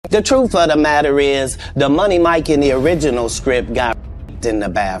The truth of the matter is, the Money Mike in the original script got in the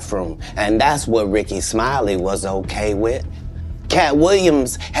bathroom, and that's what Ricky Smiley was okay with. Katt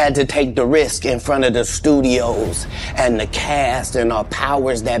Williams had to take the risk in front of the studios and the cast and our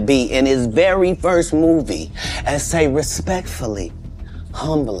powers that be in his very first movie and say respectfully,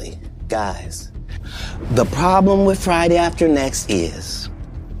 humbly, guys, the problem with Friday After Next is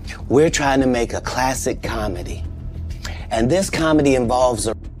we're trying to make a classic comedy. And this comedy involves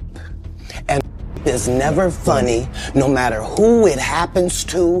a and is never funny no matter who it happens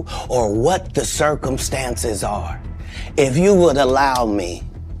to or what the circumstances are. If you would allow me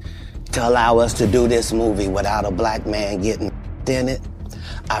to allow us to do this movie without a black man getting in it,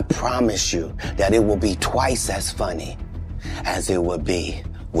 I promise you that it will be twice as funny as it would be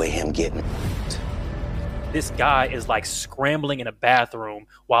with him getting. This guy is like scrambling in a bathroom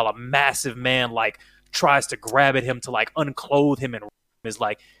while a massive man like tries to grab at him to like unclothe him and is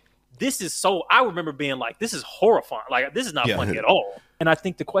like, this is so, I remember being like, this is horrifying. Like, this is not funny at all. And I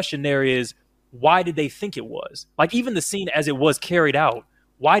think the question there is, why did they think it was? Like, even the scene as it was carried out,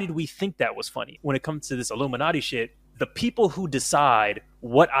 why did we think that was funny? When it comes to this Illuminati shit, the people who decide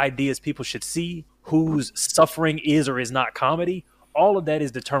what ideas people should see, whose suffering is or is not comedy, all of that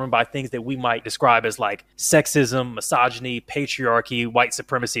is determined by things that we might describe as like sexism, misogyny, patriarchy, white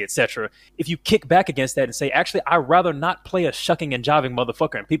supremacy, etc. If you kick back against that and say, actually, I'd rather not play a shucking and jiving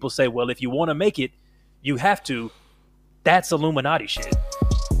motherfucker, and people say, well, if you want to make it, you have to, that's Illuminati shit.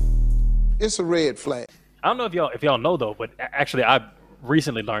 It's a red flag. I don't know if y'all know though, but actually I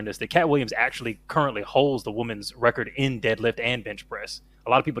recently learned this, that Katt Williams actually currently holds the women's record in deadlift and bench press. A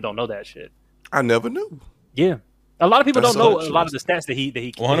lot of people don't know that shit. I never knew. Yeah. A lot of people don't know a lot of the stats that he's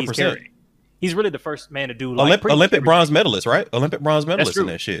 100%. carrying. He's really the first man to do like Olympic bronze medalist, right? Olympic bronze medalist in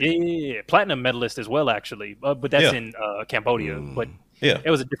that shit. Yeah. Platinum medalist as well, actually. But that's in Cambodia. But it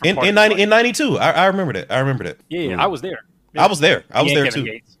was a different part. In 92. I remember that. Yeah, I was there. I was there too.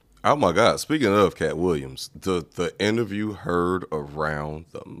 Gates. Oh my God! Speaking of Katt Williams, the interview heard around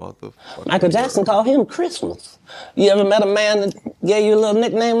the motherfucker. Michael Jackson called him Christmas. You ever met a man that gave you a little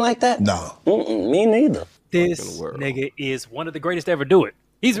nickname like that? No. Me neither. This nigga is one of the greatest to ever do it.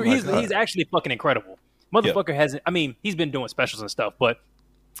 He's actually fucking incredible. Motherfucker hasn't. I mean, he's been doing specials and stuff, but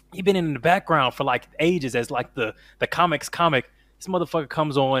he's been in the background for like ages as like the comics comic. This motherfucker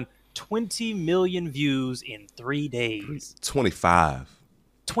comes on 20 million views in 3 days. 25.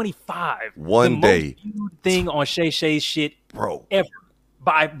 25. One the day. Most viewed thing on Shay Shay's shit, bro, ever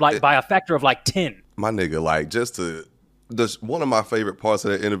by a factor of like 10. My nigga, like one of my favorite parts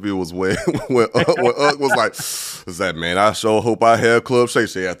of that interview was when Ugg was like, "Is that man? I sure hope I have Club Shay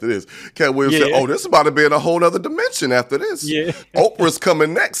Shay after this." Katt Williams said, "Oh, this is about to be in a whole other dimension after this. Yeah, Oprah's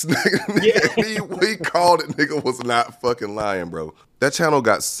coming next." Nigga. Yeah. he called it. Nigga was not fucking lying, bro. That channel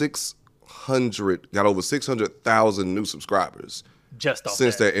got over 600,000 new subscribers. Just off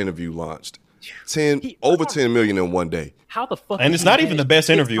since that interview launched. 10 million in one day. How the fuck? And it's not even the best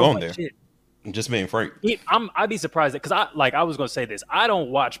interview on there. Shit. Just being frank. I'd be surprised because I was going to say this. I don't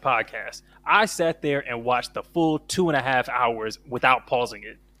watch podcasts. I sat there and watched the full 2.5 hours without pausing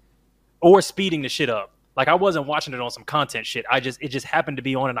it or speeding the shit up. Like I wasn't watching it on some content shit. It just happened to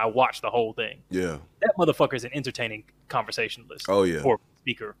be on and I watched the whole thing. Yeah. That motherfucker is an entertaining conversationalist. Oh yeah. Or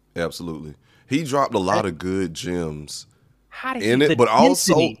speaker. Absolutely. He dropped a lot of good gems. How did in it, but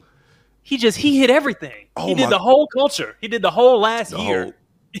also he hit everything. He did the whole culture. He did the whole last year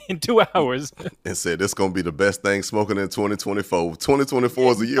in 2 hours. And said this gonna be the best thing smoking in 2024.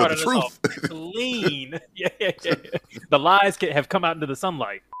 2024 is the year of the truth. Clean. Yeah. The lies have come out into the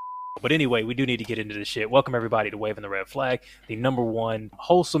sunlight. But anyway, we do need to get into this shit. Welcome everybody to Waving the Red Flag, the #1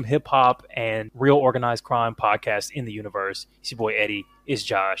 wholesome hip hop and real organized crime podcast in the universe. It's your boy Eddie. It's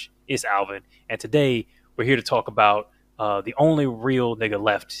Josh. It's Alvin. And today we're here to talk about the only real nigga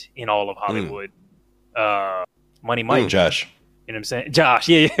left in all of Hollywood, Money Mike. Josh. You know what I'm saying? Josh,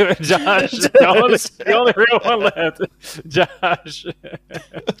 yeah, Josh. the only real one left. Josh.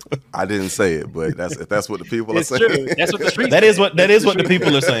 I didn't say it, but if that's what the people are saying. True. That's what the streets That is what the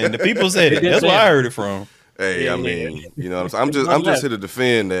people are saying. The people said it. That's where I heard it from. Hey, I mean, you know what I'm saying? I'm just here to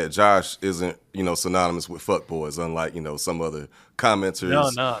defend that Josh isn't, synonymous with fuckboys, unlike, some other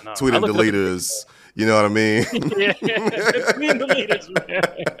commenters, no. tweeting deleters. You know what I mean? Yeah, between the leaders, man.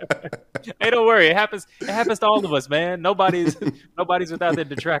 Hey, don't worry. It happens to all of us, man. Nobody's without their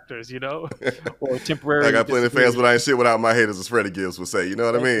detractors, or temporary. I got plenty of fans, but I ain't shit without my haters, as Freddie Gibbs would say. You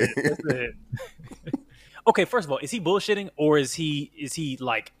know what I mean? That's it. Okay, first of all, is he bullshitting or is he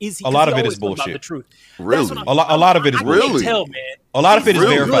like is he? A lot he of it always is talks about bullshit. the truth. Really? That's what A lot of it is I bullshit. can't tell, man. A lot of it is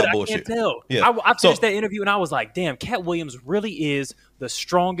really verified good. bullshit. I can't tell. Yeah. I finished that interview and I was like, damn, Cat Williams really is the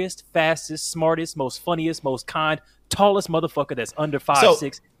strongest, fastest, smartest, most funniest, most kind, tallest motherfucker that's under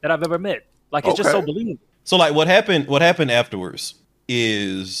 5'6" that I've ever met. Like it's just so believable. So like what happened afterwards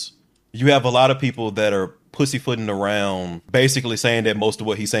is you have a lot of people that are pussyfooting around basically saying that most of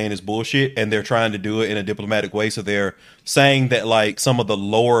what he's saying is bullshit, and they're trying to do it in a diplomatic way. So they're saying that like some of the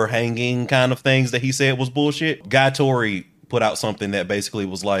lower hanging kind of things that he said was bullshit. Guy Tory put out something that basically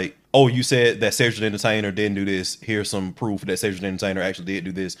was like, oh, you said that Cedric the Entertainer didn't do this. Here's some proof that Cedric the Entertainer actually did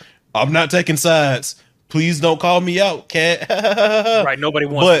do this. I'm not taking sides. Please don't call me out, cat. Right. Nobody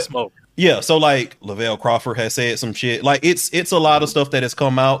wants to smoke. Yeah. So like Lavelle Crawford has said some shit. Like it's a lot of stuff that has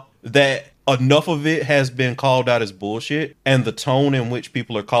come out that enough of it has been called out as bullshit, and the tone in which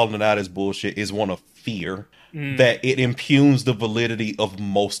people are calling it out as bullshit is one of fear that it impugns the validity of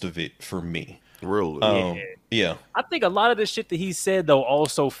most of it for me. Really? Yeah. I think a lot of the shit that he said though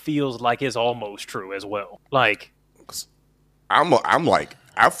also feels like it's almost true as well. Like I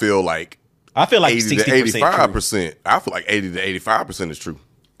feel like 80 to 85%. I feel like 80 to 85% is true.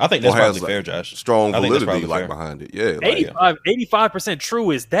 I think that's Or has, probably fair, Josh. Strong I think that's validity probably like fair. behind it. Yeah. 85%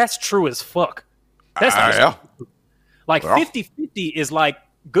 true that's true as fuck. That's not Yeah. like Well. 50-50 is like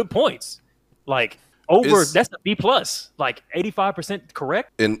good points. Like over It's- that's a B plus. Like 85%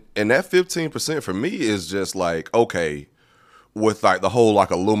 correct. And that 15% for me is just like, okay, with like the whole like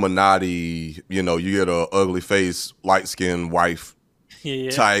Illuminati, you get a ugly face, light skinned wife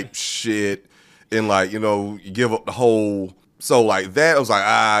Yeah. type shit, and like, you give up the whole. So like that, I was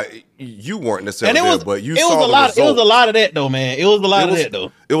like, you weren't necessarily And there, but you it saw was a the lot. result. It was a lot of that though, man. It was a lot of that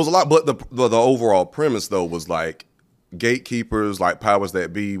though. It was a lot, but the overall premise though was like gatekeepers, like powers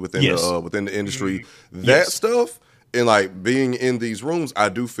that be within Yes. within the industry, that Yes. stuff, and like being in these rooms, I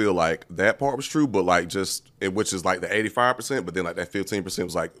do feel like that part was true, but like which is like the 85%, but then like that 15%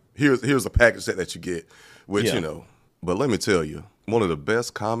 was like here's a package set that you get, which Yeah. But let me tell you, one of the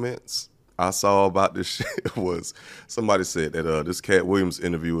best comments I saw about this shit was somebody said that this Cat Williams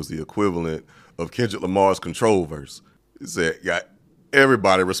interview was the equivalent of Kendrick Lamar's Control verse. He said, got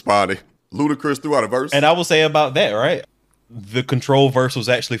everybody responding. Ludacris threw out a verse. And I will say about that, right? The Control verse was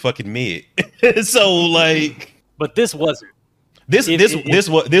actually fucking mid. So like, But this wasn't. this.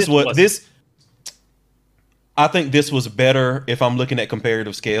 wasn't. I think this was better if I'm looking at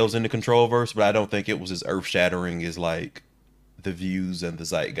comparative scales in the Control verse, but I don't think it was as earth shattering as like the views and the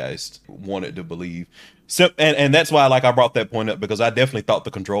zeitgeist wanted to believe. So, and that's why like I brought that point up, because I definitely thought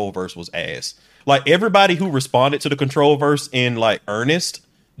the Control verse was ass. Like everybody who responded to the Control verse in like earnest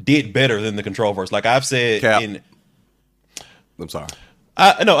did better than the Control verse. Like I've said Cap. I'm sorry.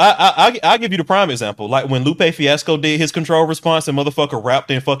 I'll give you the prime example. Like when Lupe Fiasco did his Control response and motherfucker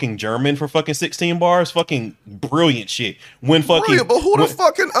rapped in fucking German for fucking 16 bars, fucking brilliant shit. When fucking Brilliant, but who the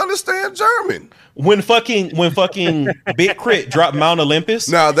fucking understand German? when fucking Big Crit dropped Mount Olympus.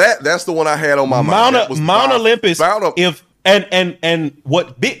 Now that's the one I had on my mind. That was Mount Olympus. Mount If and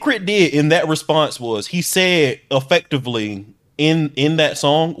what Big Crit did in that response was he said effectively in that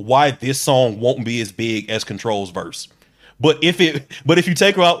song why this song won't be as big as Control's verse. But if you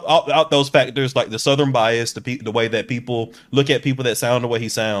take out those factors like the Southern bias, the way that people look at people that sound the way he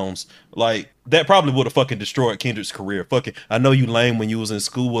sounds, like that probably would have fucking destroyed Kendrick's career. Fucking, I know you lame when you was in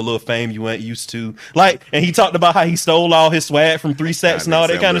school with a little fame you ain't used to. Like, and he talked about how he stole all his swag from 3 Sacks and all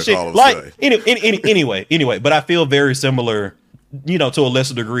that kind of shit. Like, anyway, but I feel very similar, to a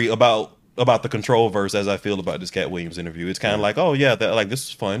lesser degree about the Control verse as I feel about this Cat Williams interview. It's kind of like, oh yeah, that like this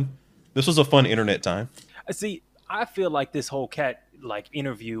was fun. This was a fun internet time. See, I feel like this whole Cat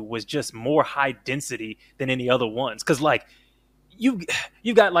interview was just more high density than any other ones. Cause like you've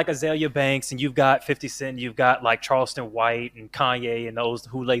got like Azalea Banks and you've got 50 Cent, you've got like Charleston White and Kanye and those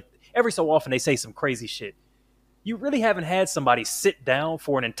who every so often they say some crazy shit. You really haven't had somebody sit down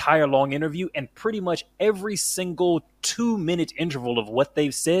for an entire long interview and pretty much every single 2-minute interval of what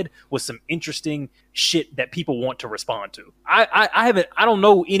they've said was some interesting shit that people want to respond to. I don't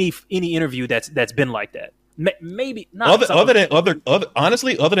know any interview that's been like that. Maybe not. Other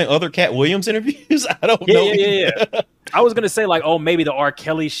than other Cat Williams interviews, I don't know. Yeah. I was gonna say like, oh, maybe the R.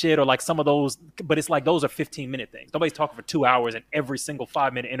 Kelly shit or like some of those, but it's like those are 15-minute things. Nobody's talking for 2 hours, and every single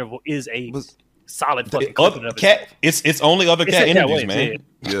 5-minute interval is a solid fucking clip in and of itself. It's only other Cat interviews, man.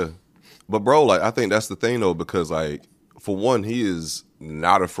 Yeah, but bro, like I think that's the thing though, because like for one, he is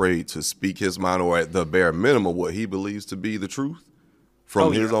not afraid to speak his mind or at the bare minimum what he believes to be the truth.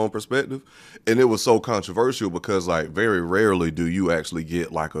 from his own perspective. And it was so controversial because like very rarely do you actually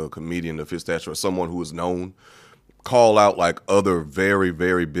get like a comedian of his stature or someone who is known call out like other very,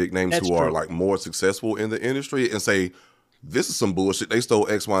 very big names who are like more successful in the industry and say, this is some bullshit. They stole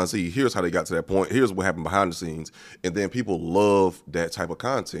X, Y, and Z. Here's how they got to that point. Here's what happened behind the scenes. And then people love that type of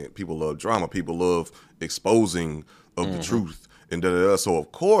content. People love drama. People love exposing of the truth. And da-da-da. So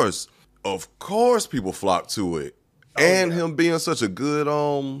of course people flock to it. And him being such a good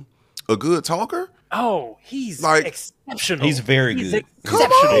talker. Oh, he's like exceptional. He's very He's good.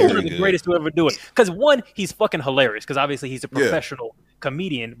 exceptional. One of the greatest to ever do it. Because one, he's fucking hilarious. Because obviously he's a professional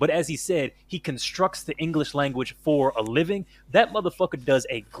comedian. But as he said, he constructs the English language for a living. That motherfucker does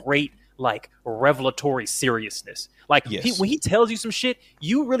a great like revelatory seriousness. Like when he tells you some shit,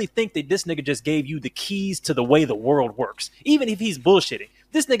 you really think that this nigga just gave you the keys to the way the world works. Even if he's bullshitting.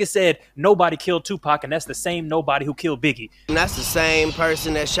 This nigga said nobody killed Tupac, and that's the same nobody who killed Biggie. And that's the same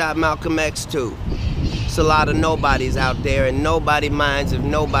person that shot Malcolm X too. It's a lot of nobodies out there, and nobody minds if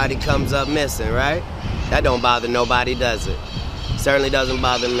nobody comes up missing, right? That don't bother nobody, does it? Certainly doesn't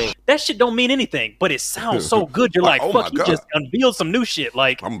bother me. That shit don't mean anything, but it sounds so good. You're like, fuck, you just unveiled some new shit.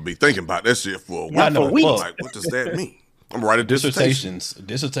 Like, I'm gonna be thinking about that shit for a while. For weeks. Like, what does that mean? I'm writing dissertations.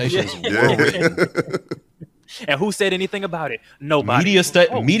 Were written. And who said anything about it? Nobody. Media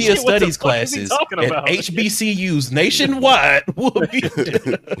studies classes at HBCUs nationwide will be.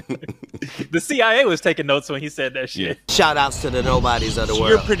 The CIA was taking notes when he said that shit. Shout outs to the nobodies of the world.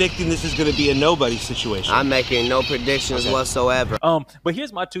 You're predicting this is going to be a nobody situation. I'm making no predictions whatsoever. But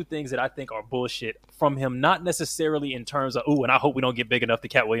here's my two things that I think are bullshit from him, not necessarily in terms of, and I hope we don't get big enough that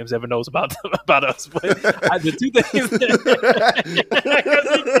Cat Williams ever knows about us. But the two things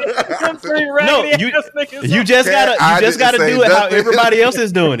you just gotta do it how everybody else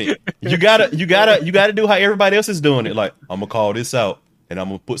is doing it. You gotta do how everybody else is doing it. Like, I'm gonna call this out and I'm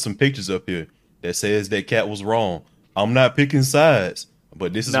gonna put some pictures up here that says that Cat was wrong. I'm not picking sides,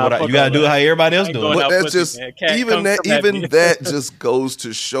 but this is what you gotta do how everybody else doing it. But that's just that just goes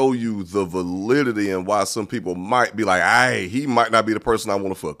to show you the validity and why some people might be like, "Hey, he might not be the person I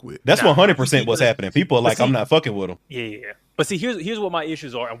want to fuck with." That's 100% what's happening. People are like, "I'm not fucking with him." Yeah. But see, here's what my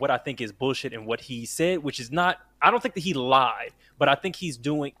issues are and what I think is bullshit and what he said, which is not, I don't think that he lied, but I think he's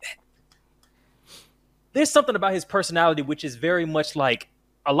doing, there's something about his personality which is very much like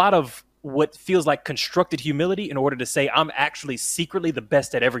a lot of what feels like constructed humility in order to say I'm actually secretly the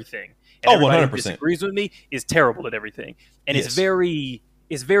best at everything. And 100%. Who disagrees with me is terrible at everything. And it's very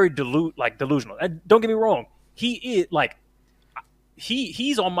delusional. And don't get me wrong. He is like,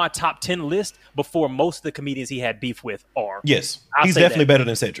 he's on my top 10 list before most of the comedians he had beef with are. Yes, he's definitely better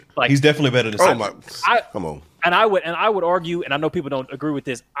than Cedric. Like, he's definitely better than Cedric. Come on. And I would argue, and I know people don't agree with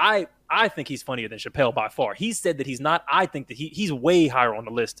this. I think he's funnier than Chappelle by far. He said that he's not. I think that he's way higher on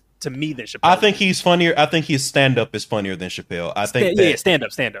the list to me than Chappelle. I think he's funnier. I think his stand up is funnier than Chappelle. I think stand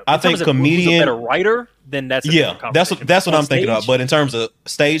up. I think comedian a better writer. Then that's that's what I'm thinking about. But in terms of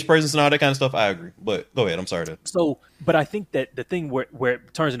stage presence and all that kind of stuff, I agree. But go ahead. I'm sorry. But I think that the thing where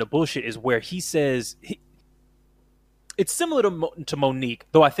it turns into bullshit is where he says it's similar to Monique,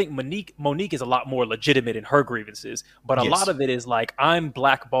 though I think Monique is a lot more legitimate in her grievances. But a lot of it is like, I'm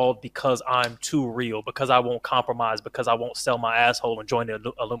blackballed because I'm too real, because I won't compromise, because I won't sell my asshole and join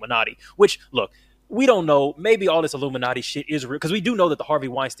the Illuminati. Which, look, we don't know. Maybe all this Illuminati shit is real, because we do know that the Harvey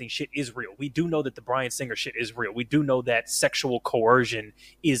Weinstein shit is real. We do know that the Bryan Singer shit is real. We do know that sexual coercion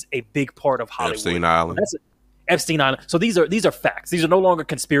is a big part of Hollywood. Epstein Island. So these are facts. These are no longer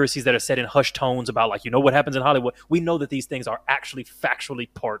conspiracies that are said in hushed tones about like, what happens in Hollywood. We know that these things are actually factually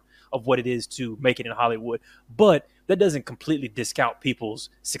part of what it is to make it in Hollywood. But that doesn't completely discount people's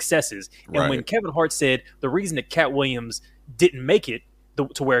successes. And when Kevin Hart said the reason that Cat Williams didn't make it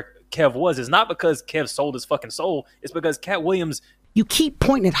to where Kev was is not because Kev sold his fucking soul. It's because Cat Williams. You keep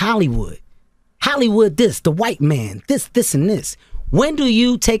pointing at Hollywood. Hollywood this, the white man, this, and this. When do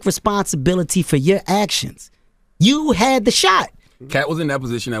you take responsibility for your actions? You had the shot. Cat was in that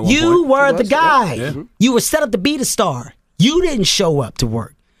position at one point. You were the guy. Yeah. You were set up to be the star. You didn't show up to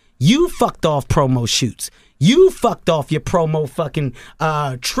work. You fucked off promo shoots. You fucked off your promo fucking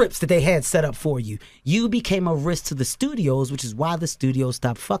trips that they had set up for you. You became a risk to the studios, which is why the studios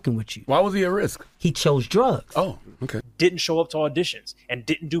stopped fucking with you. Why was he a risk? He chose drugs. Oh, okay. Didn't show up to auditions and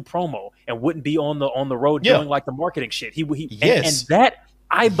didn't do promo and wouldn't be on the road doing like the marketing shit. And that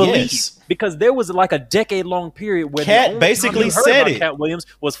I believe because there was like a decade-long period where Cat basically said it. Cat Williams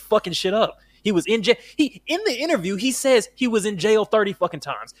was fucking shit up. He was in jail. In the interview, he says he was in jail 30 fucking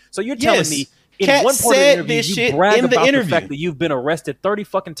times. So you're telling me In KATT one part of the said interview, this you shit brag in the about interview. the fact that you've been arrested 30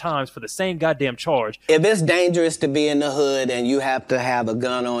 fucking times for the same goddamn charge. If it's dangerous to be in the hood and you have to have a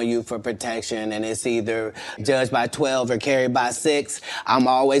gun on you for protection and it's either judged by 12 or carried by 6, I'm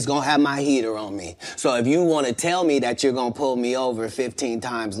always going to have my heater on me. So if you want to tell me that you're going to pull me over 15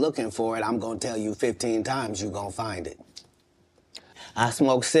 times looking for it, I'm going to tell you 15 times you're going to find it. I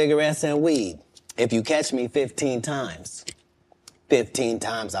smoke cigarettes and weed. If you catch me 15 times, 15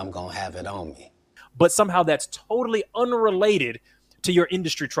 times I'm going to have it on me. But somehow that's totally unrelated to your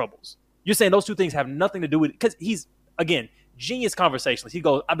industry troubles. You're saying those two things have nothing to do with, because he's, again, genius conversationalist. He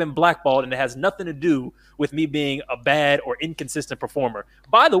goes, I've been blackballed and it has nothing to do with me being a bad or inconsistent performer.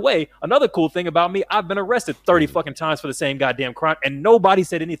 By the way, another cool thing about me, I've been arrested 30 fucking times for the same goddamn crime, and nobody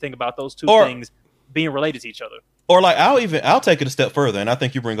said anything about those two things being related to each other. Or like I'll take it a step further, and I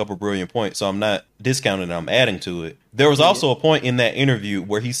think you bring up a brilliant point, so I'm not discounting it, I'm adding to it. There was also a point in that interview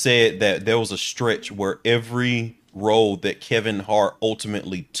where he said that there was a stretch where every role that Kevin Hart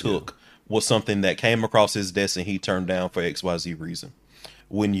ultimately took was something that came across his desk and he turned down for XYZ reason.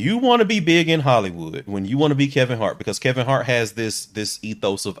 When you want to be big in Hollywood, when you want to be Kevin Hart, because Kevin Hart has this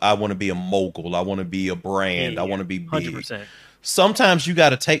ethos of I want to be a mogul, I want to be a brand, I want to be big. 100%. Sometimes you got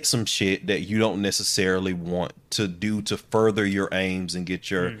to take some shit that you don't necessarily want to do to further your aims and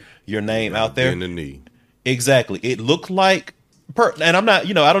get your name out there. In the knee. Exactly. It looked like, and I'm not,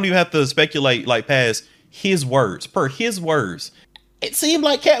 I don't even have to speculate like past his words. Per his words, it seemed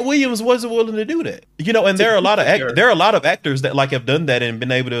like Katt Williams wasn't willing to do that. And there are a lot of actors that like have done that and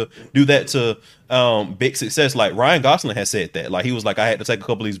been able to do that to big success. Like Ryan Gosling has said that. Like he was like, I had to take a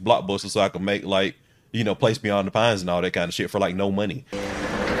couple of these blockbusters so I could make like, Place Beyond the Pines and all that kind of shit for like no money.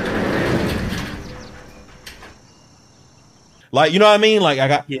 Like, you know what I mean? Like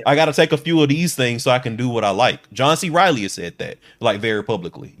I got to take a few of these things so I can do what I like. John C. Reilly has said that, like very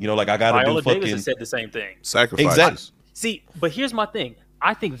publicly. Like I got to do Viola fucking. Davis has said the same thing. Sacrifices. Exactly. See, but here's my thing.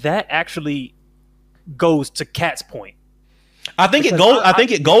 I think that actually goes to KATT's point. I think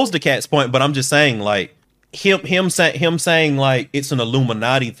it goes to KATT's point, but I'm just saying like him saying like it's an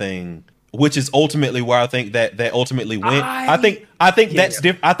Illuminati thing. Which is ultimately where I think that ultimately went. I think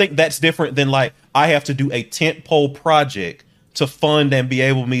that's different than like I have to do a tentpole project to fund and be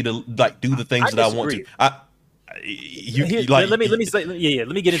able me to like do the things that I want to. Let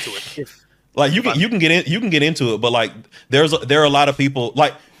me get into it. Like you can get into it, but like there are a lot of people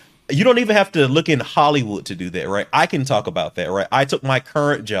like you don't even have to look in Hollywood to do that, right? I can talk about that, right? I took my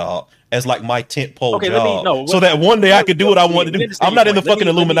current job as like my tentpole job, so that one day I could do what I want to do. I'm not in the fucking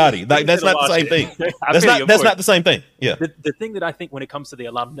Illuminati. Like that's not the same thing. That's not the same thing. Yeah. The thing that I think when it comes to the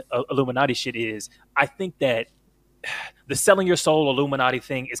Illuminati shit is, I think that the selling your soul Illuminati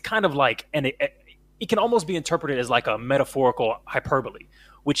thing is kind of like, and it can almost be interpreted as like a metaphorical hyperbole,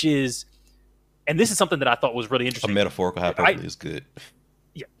 which is, and this is something that I thought was really interesting. A metaphorical hyperbole is good.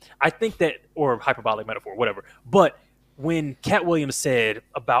 Yeah, I think that, or hyperbolic metaphor, whatever. But when Katt Williams said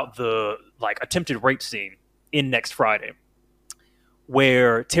about the like attempted rape scene in Next Friday,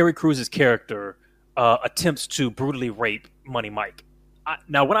 where Terry Crews's character attempts to brutally rape Money Mike.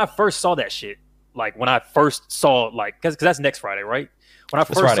 Now, when I first saw that shit, like when I first saw like, because that's next Friday, right? When I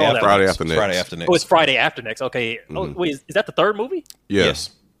first saw that, Friday after next. Oh, it's Friday after next. Okay. Mm-hmm. Oh, wait, is that the third movie?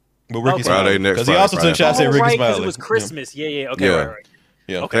 Yes. But Ricky Friday next. Because he also took shots at Ricky Smiley. Because it was Christmas. Yeah. Okay. Yeah. Right.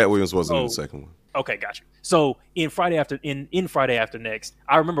 Yeah. Okay. Katt Williams wasn't in the second one. Okay, gotcha. So in Friday After Next,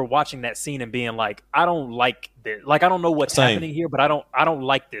 I remember watching that scene and being like, I don't like this. Like, I don't know what's happening here, but I don't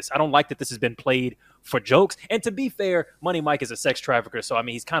like this. I don't like that this has been played for jokes. And to be fair, Money Mike is a sex trafficker, so I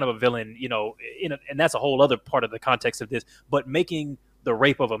mean he's kind of a villain, and that's a whole other part of the context of this. But making the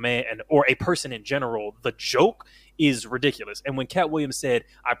rape of a man or a person in general the joke is ridiculous. And when Katt Williams said,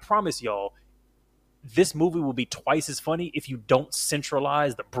 I promise y'all, this movie will be twice as funny if you don't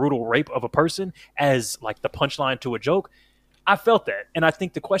centralize the brutal rape of a person as like the punchline to a joke, I felt that. And I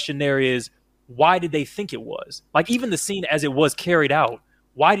think the question there is, why did they think it was? Like, even the scene as it was carried out,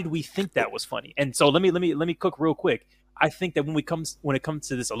 why did we think that was funny? And so let me cook real quick. I think that when it comes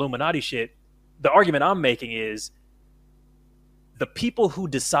to this Illuminati shit, the argument I'm making is the people who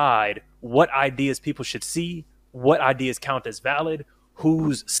decide what ideas people should see, what ideas count as valid,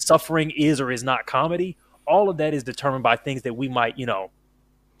 whose suffering is or is not comedy, all of that is determined by things that we might,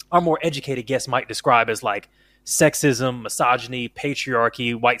 our more educated guests might describe as like sexism, misogyny,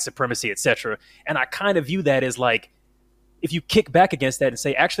 patriarchy, white supremacy, etc. And I kind of view that as like, if you kick back against that and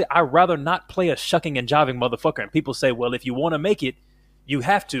say, actually, I'd rather not play a shucking and jiving motherfucker. And people say, well, if you want to make it, you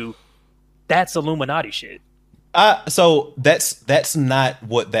have to. That's Illuminati shit. So that's not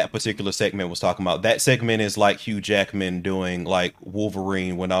what that particular segment was talking about. That segment is like Hugh Jackman doing like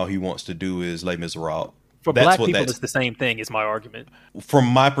Wolverine when all he wants to do is Les Miserables. For black people, it's the same thing, is my argument. From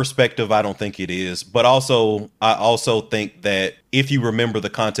my perspective, I don't think it is. But also, I also think that if you remember the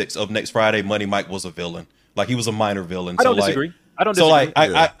context of Next Friday, Money Mike was a villain. Like, he was a minor villain. I don't disagree.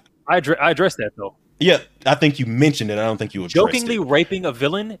 I address that, though. Yeah, I think you mentioned it. I don't think you addressed jokingly it. Raping a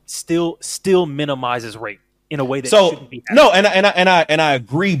villain still minimizes rape in a way that shouldn't be happening. No, and I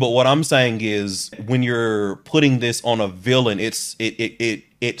agree. But what I'm saying is, when you're putting this on a villain,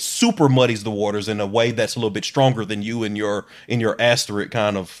 it super muddies the waters in a way that's a little bit stronger than you in your asterisk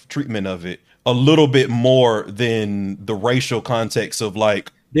kind of treatment of it. A little bit more than the racial context of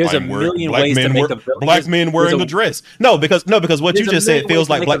like, there's a million ways to make a villain. Black men wearing a dress. No, because what you just said feels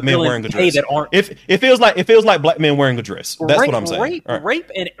like black men wearing a dress. It feels like black men wearing a dress. That's what I'm saying.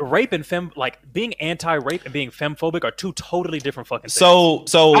 Rape and femme, like being anti-rape and being femphobic are two totally different fucking things. So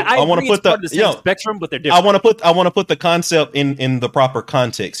I want to put the spectrum, but they're different. I want to put the concept in the proper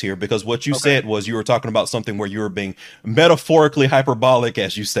context here, because what you said was you were talking about something where you were being metaphorically hyperbolic,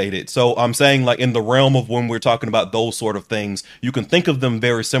 as you stated. So I'm saying, like, in the realm of when we're talking about those sort of things, you can think of them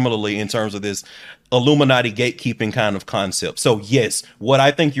very similarly in terms of this Illuminati gatekeeping kind of concept. So yes, what I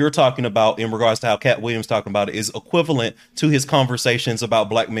think you're talking about in regards to how Katt Williams talking about it is equivalent to his conversations about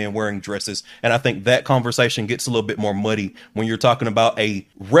black men wearing dresses. And I think that conversation gets a little bit more muddy when you're talking about a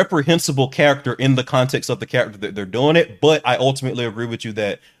reprehensible character in the context of the character that they're doing it. But I ultimately agree with you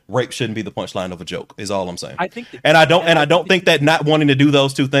that rape shouldn't be the punchline of a joke, is all I'm saying. I don't think that not wanting to do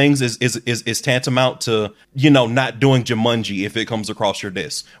those two things is tantamount to, not doing Jumanji if it comes across your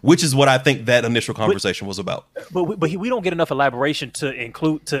desk, which is what I think that initial conversation was about. But we don't get enough elaboration to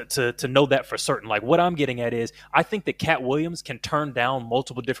include to know that for certain. Like, what I'm getting at is, I think that Katt Williams can turn down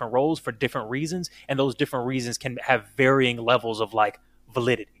multiple different roles for different reasons, and those different reasons can have varying levels of like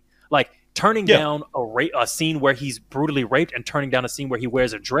validity. Like, turning down a scene where he's brutally raped and turning down a scene where he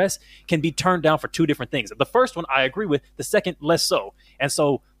wears a dress can be turned down for two different things. The first one I agree with, the second less so. And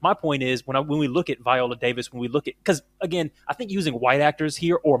so my point is, when we look at Viola Davis, because again, I think using white actors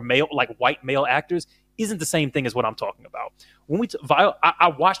here or white male actors isn't the same thing as what I'm talking about. When I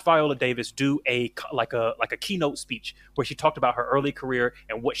watched Viola Davis do a keynote speech where she talked about her early career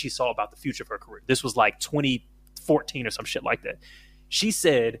and what she saw about the future of her career. This was like 2014 or some shit like that. She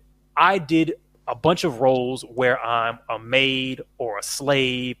said, I did a bunch of roles where I'm a maid or a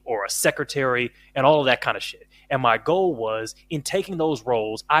slave or a secretary and all of that kind of shit. And my goal was, in taking those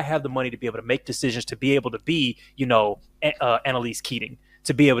roles, I have the money to be able to make decisions, to be able to be, Annalise Keating,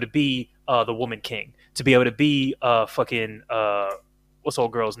 to be able to be the Woman King, to be able to be what's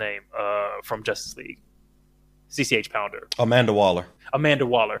old girl's name from Justice League? CCH Pounder. Amanda Waller.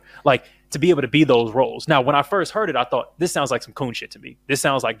 Like, to be able to be those roles. Now, when I first heard it, I thought, this sounds like some coon shit to me. This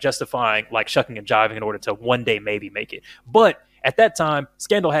sounds like justifying, like, shucking and jiving in order to one day maybe make it. But at that time,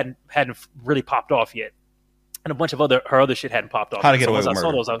 Scandal hadn't really popped off yet. And a bunch of her other shit hadn't popped off. How to Get Away with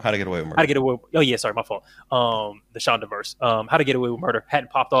Murder. How to Get Away with Murder. Oh, yeah, sorry, my fault. The Shonda verse. How to Get Away with Murder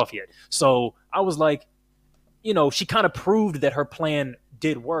hadn't popped off yet. So I was like, she kind of proved that her plan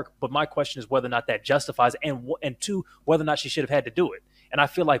did work, but my question is whether or not that justifies, and two, whether or not she should have had to do it. And I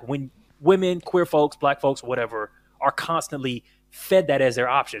feel like when women, queer folks, black folks, whatever, are constantly fed that as their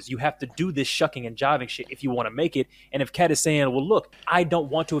options, you have to do this shucking and jiving shit if you want to make it. And if Katt is saying, well, look, I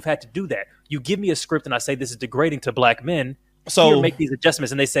don't want to have had to do that. You give me a script and I say this is degrading to black men, so here, make these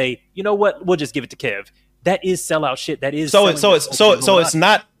adjustments, and they say, you know what, we'll just give it to Kev. That is sellout shit. That is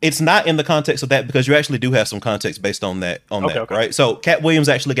it's not in the context of that, because you actually do have some context based on that. Right? So Katt Williams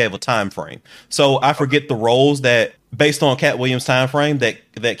actually gave a time frame. So I forget the roles that, based on Katt Williams' time frame,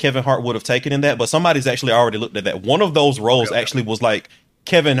 that Kevin Hart would have taken in that, but somebody's actually already looked at that. One of those roles actually was like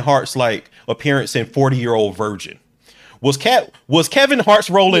Kevin Hart's like appearance in 40-Year-Old Virgin. Was Kevin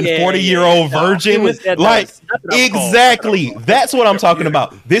Hart's role in 40-Year-Old Virgin? Exactly. That's what I'm talking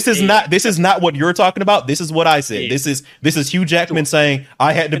about. This is not what you're talking about. This is what I said. This is Hugh Jackman saying,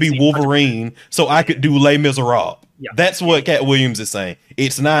 I had to be Wolverine so I could do Les Miserables. Yeah. That's what Katt Williams is saying.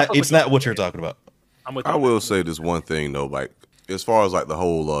 It's not what you're talking about. I will say this one thing though, like, as far as like the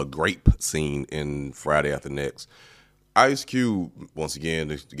whole grape scene in Friday After Next, Ice Cube, once again,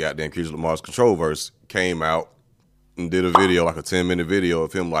 the goddamn Kendrick Lamar's Controlverse, came out and did a video, like a 10-minute video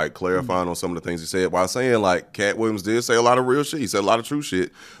of him like clarifying on some of the things he said, while saying like Katt Williams did say a lot of real shit. He said a lot of true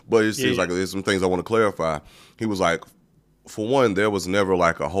shit, but it seems like there's some things I want to clarify. He was like, for one, there was never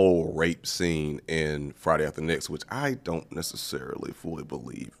like a whole rape scene in Friday After Next, which I don't necessarily fully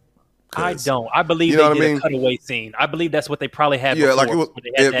believe. I don't. I believe you know they what I did mean? a cutaway scene. I believe that's what they probably had Yeah, before. like it was. When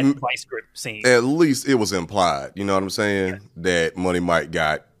they had that vice grip scene. At least it was implied. You know what I'm saying? That Money Mike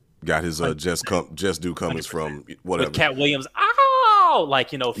got his just due comings 100%. from whatever. With Cat Williams, oh,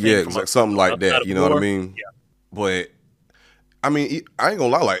 like thing Yeah, from like something like that. You know what I mean? Yeah. But I mean, I ain't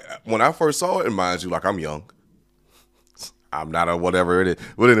gonna lie. Like when I first saw it, and mind you, like I'm young. I'm not a whatever it is.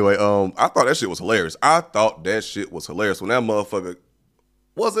 But anyway, I thought that shit was hilarious. When that motherfucker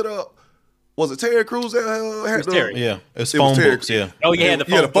was it Terry Crews that had the Terry. Yeah, it's phone books. Yeah. Oh yeah, the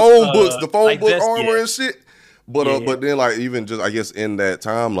phone books, the phone book armor and shit. But then like even just I guess in that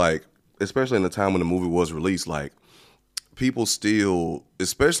time, like especially in the time when the movie was released, like people still,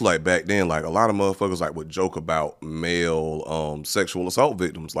 especially like back then, like a lot of motherfuckers like would joke about male sexual assault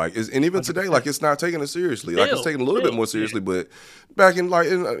victims, like and even today, like it's not taking it seriously. Like it's taking a little bit more seriously, but back in like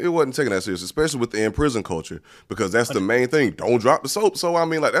it wasn't taking that seriously, especially with the in prison culture, because that's the main thing. Don't drop the soap. So I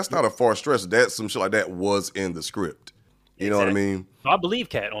mean, like that's not a far stretch. That some shit like that was in the script. You know what I mean? I believe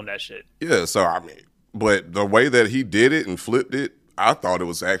Cat on that shit. Yeah. So I mean, but the way that he did it and flipped it, I thought it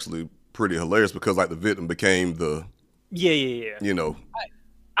was actually pretty hilarious because like the victim became the Yeah. You know,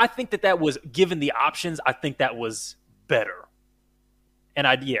 I think that was given the options. I think that was better. And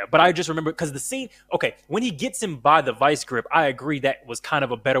but I just remember because the scene. Okay, when he gets him by the vice grip, I agree that was kind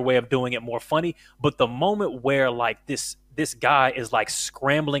of a better way of doing it, more funny. But the moment where like this guy is like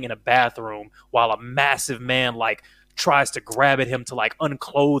scrambling in a bathroom while a massive man like tries to grab at him to like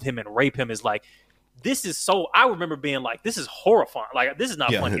unclothe him and rape him is like, this is so. I remember being like, this is horrifying. Like this is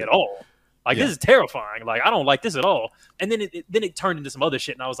not funny at all. Like this is terrifying. Like I don't like this at all. And then it turned into some other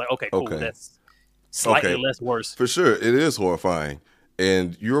shit, and I was like, okay, cool. That's slightly less worse. For sure, it is horrifying.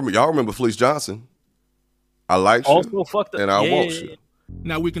 And y'all remember Felice Johnson? I like you, also fucked up. And I want you.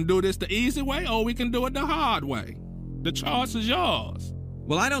 Now we can do this the easy way, or we can do it the hard way. The choice is yours.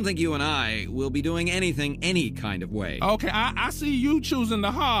 Well, I don't think you and I will be doing anything any kind of way. Okay, I see you choosing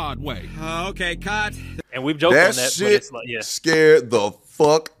the hard way. Okay, cut. And we've joked on that. Shit but it's scared the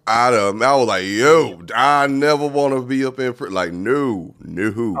fuck out of me. I was like, yo, I never want to be up in prison. Like, no.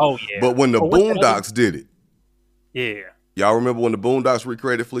 Oh, yeah. But when the Boondocks did it. Yeah. Y'all remember when the Boondocks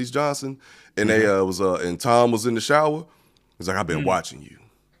recreated Felice Johnson? And they and Tom was in the shower? He's like, I've been watching you.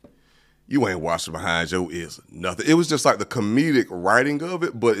 You ain't watching behind your ears or nothing. It was just like the comedic writing of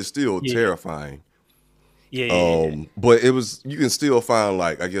it, but it's still terrifying. Yeah. But it was, you can still find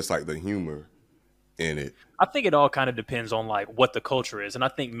like, I guess like the humor in it. I think it all kind of depends on like what the culture is. And I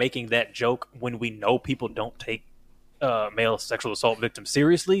think making that joke when we know people don't take male sexual assault victims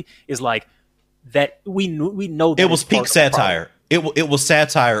seriously is like that we know that it was peak satire. It was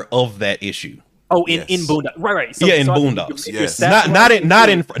satire of that issue. Oh, in Boondocks, right. So, in Boondocks. Yes,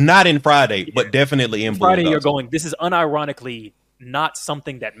 not in Friday, but definitely in Friday. Boondocks. You're going. This is unironically not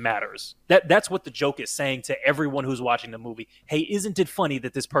something that matters. That's what the joke is saying to everyone who's watching the movie. Hey, isn't it funny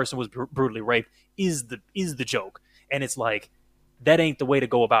that this person was brutally raped? Is the joke? And it's like that ain't the way to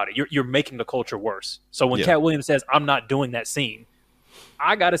go about it. You're making the culture worse. So when Cat Williams says, "I'm not doing that scene,"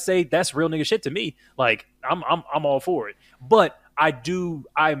 I gotta say that's real nigga shit to me. Like I'm all for it, but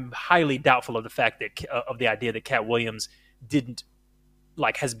I'm highly doubtful of the fact that of the idea that Cat Williams didn't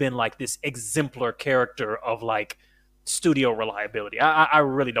like has been like this exemplar character of like studio reliability. I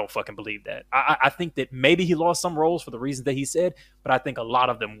really don't fucking believe that. I think that maybe he lost some roles for the reasons that he said, but I think a lot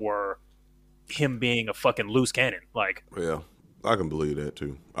of them were him being a fucking loose cannon. Like, yeah, I can believe that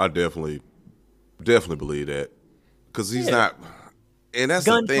too. I definitely believe that because he's not. And that's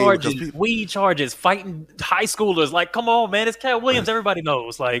gun the thing, charges, weed charges, fighting high schoolers. Like, come on, man, it's Cat Williams. Everybody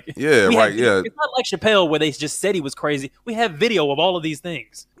knows. Like, yeah, right, yeah. It's not like Chappelle where they just said he was crazy. We have video of all of these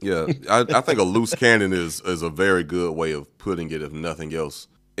things. Yeah, I think a loose cannon is a very good way of putting it, if nothing else.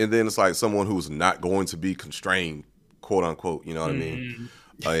 And then it's like someone who's not going to be constrained, quote unquote. You know what I mean?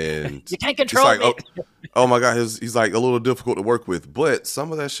 And you can't control me. Oh my God, he's like a little difficult to work with. But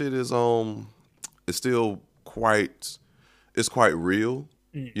some of that shit is it's still quite. It's quite real,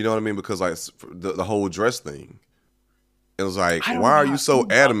 you know what I mean? Because like the whole dress thing, it was like, why are you so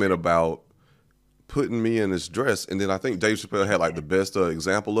adamant about putting me in this dress? And then I think Dave Chappelle had like the best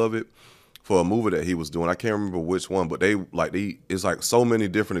example of it for a movie that he was doing. I can't remember which one, but it's like so many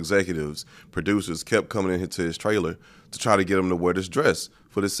different executives, producers kept coming into his trailer to try to get him to wear this dress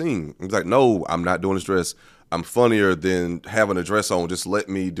for the scene. He's like, no, I'm not doing this dress. I'm funnier than having a dress on. Just let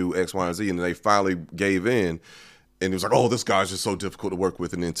me do X, Y, and Z. And then they finally gave in. And he was like, oh, this guy's just so difficult to work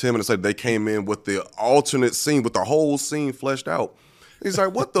with. And then 10 minutes later, they came in with the alternate scene, with the whole scene fleshed out. He's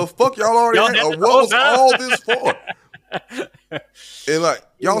like, what the fuck y'all already had? What was all this for? And like,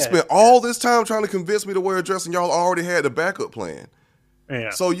 y'all spent all this time trying to convince me to wear a dress and y'all already had the backup plan.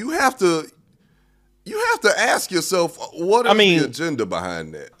 Yeah. So you have to ask yourself, what is the agenda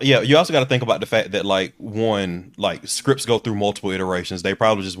behind that? Yeah, you also got to think about the fact that, like, one, like, scripts go through multiple iterations. They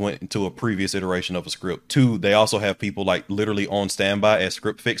probably just went into a previous iteration of a script. Two, they also have people, like, literally on standby as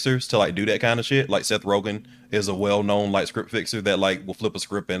script fixers to, like, do that kind of shit. Like, Seth Rogen is a well-known, like, script fixer that, like, will flip a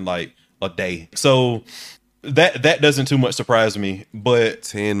script in, like, a day. So that doesn't too much surprise me, but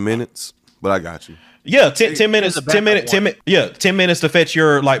 10 minutes, but I got you. Yeah, 10 minutes, 10 minutes to fetch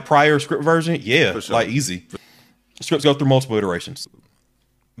your, like, prior script version. Yeah, For sure. like, easy. Scripts go through multiple iterations.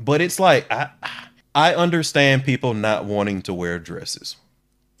 But it's like, I understand people not wanting to wear dresses.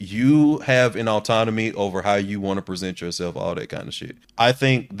 You have an autonomy over how you want to present yourself, all that kind of shit. I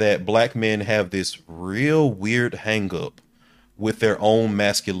think that black men have this real weird hang up with their own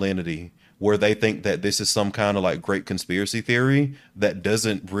masculinity, where they think that this is some kind of, like, great conspiracy theory that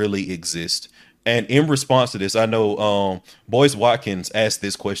doesn't really exist. And in response to this, I know Boyce Watkins asked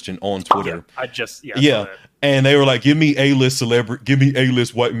this question on Twitter. Yeah, and they were like, "Give me A-list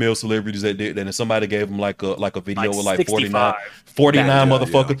white male celebrities that did that." And somebody gave them like a video with like 49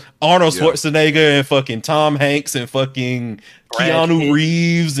 motherfuckers. Yeah. Arnold Schwarzenegger and fucking Tom Hanks and fucking Keanu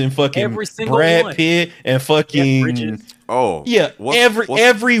Reeves and fucking Brad Pitt and fucking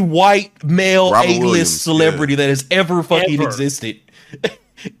every white male Robert A-list Williams, celebrity that has ever fucking existed.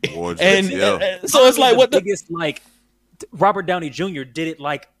 So it's like, what the biggest, like, Robert Downey Jr. did it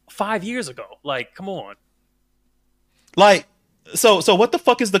like 5 years ago. Like, come on. Like, so what the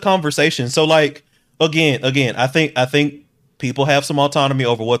fuck is the conversation? So, like, again, I think people have some autonomy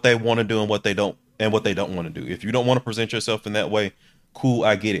over what they want to do and what they don't want to do. If you don't want to present yourself in that way, cool,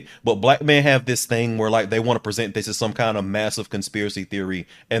 I get it. But black men have this thing where, like, they want to present this as some kind of massive conspiracy theory,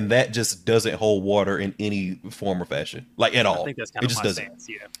 and that just doesn't hold water in any form or fashion, like, at all. I think that's kind of my stance,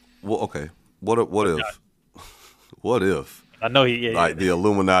 yeah. Well, okay. What if? I know the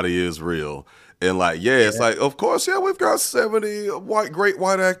Illuminati is real, and it's like, of course, we've got 70 great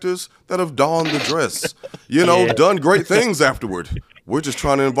white actors that have donned the dress, done great things afterward. We're just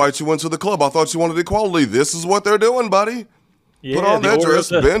trying to invite you into the club. I thought you wanted equality. This is what they're doing, buddy. Yeah, put on that dress,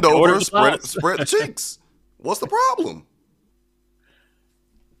 bend over, spread the cheeks. What's the problem?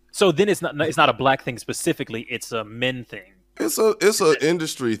 So then it's not a black thing specifically. It's a men thing. It's a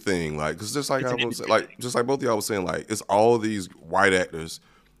industry thing, like, because just like just like both of y'all was saying, like, it's all these white actors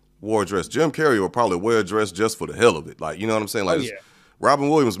wore a dress. Jim Carrey will probably wear a dress just for the hell of it, like, you know what I'm saying? Like, Robin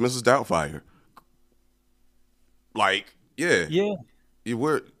Williams, Mrs. Doubtfire, like, you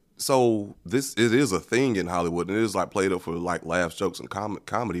wear. So it is a thing in Hollywood, and it is, like, played up for, like, laughs, jokes, and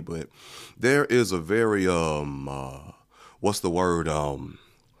comedy. But there is a very what's the word?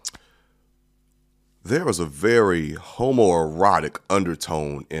 There is a very homoerotic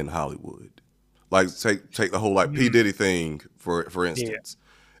undertone in Hollywood. Like, take the whole, like, P. Diddy thing for instance,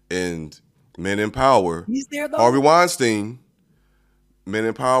 and Men in Power. He's there though. Harvey Weinstein, Men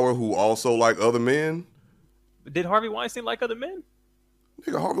in Power, who also like other men. Did Harvey Weinstein like other men?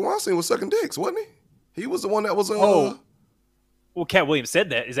 Nigga, Harvey Weinstein was sucking dicks, wasn't he? He was the one that was. Well, Cat Williams said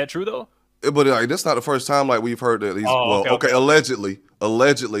that. Is that true though? But, like, that's not the first time, like, we've heard that he's okay.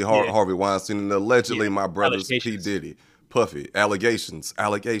 Allegedly Harvey Weinstein, and allegedly my brother's P. Diddy, Puffy, allegations.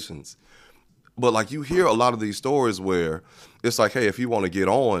 But, like, you hear a lot of these stories where it's like, hey, if you want to get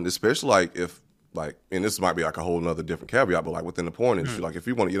on, especially like if, like, and this might be like a whole nother different caveat, but, like, within the porn industry, like, if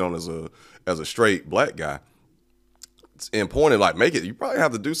you want to get on as a straight black guy in porn and, like, make it, you probably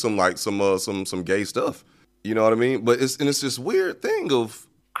have to do some gay stuff. You know what I mean? But it's this weird thing of.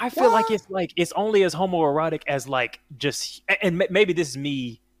 I feel like it's only as homoerotic as, like, just, and maybe this is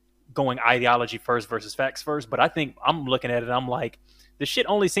me going ideology first versus facts first, but I think I'm looking at it and I'm like, the shit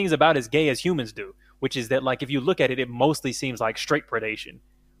only seems about as gay as humans do, which is that, like, if you look at it, it mostly seems like straight predation,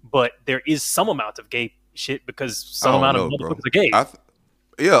 but there is some amount of gay shit because some amount of motherfuckers are gay.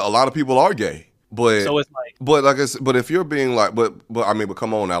 A lot of people are gay, but so it's like, but if you're being like, but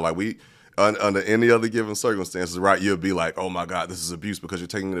come on now, like, we. Under any other given circumstances, right? You'll be like, "Oh my God, this is abuse because you're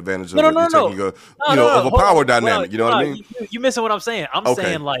taking advantage of of a power dynamic." You know what I mean? You're missing what I'm saying. I'm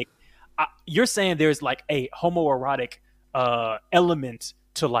saying, like, you're saying there's, like, a homoerotic element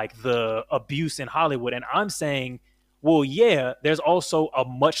to, like, the abuse in Hollywood, and I'm saying, well, yeah, there's also a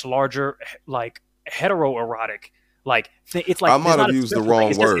much larger, like, heteroerotic. Like, it's like, I might have used the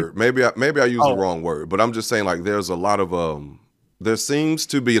wrong word. Maybe I used the wrong word, but I'm just saying, like, there's a lot of there seems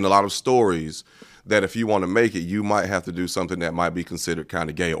to be in a lot of stories that if you want to make it, you might have to do something that might be considered kind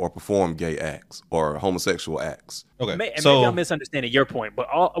of gay or perform gay acts or homosexual acts. Okay, maybe I'm misunderstanding your point, but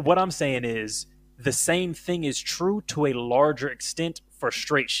what I'm saying is the same thing is true to a larger extent for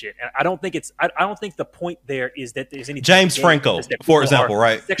straight shit. And I don't think it's. I don't think the point there is that there's any James Franco, for example,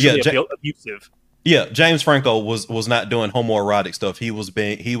 right? Sexually abusive. Yeah, James Franco was not doing homoerotic stuff. He was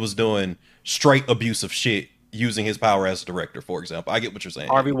doing straight abusive shit using his power as a director, for example. I get what you're saying.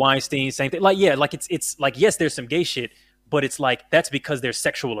 Harvey Weinstein, same thing. Like, yeah, like it's like, yes, there's some gay shit, but it's like that's because there's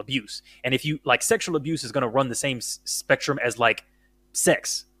sexual abuse. And if you like, sexual abuse is going to run the same spectrum as like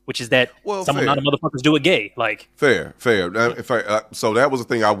sex, which is that some amount of motherfuckers do it gay. Like fair. In fact, so that was the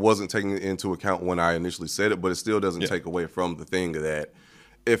thing I wasn't taking into account when I initially said it, but it still doesn't take away from the thing that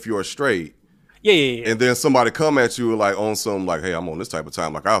if you're straight, yeah, and then somebody come at you like on some like, hey, I'm on this type of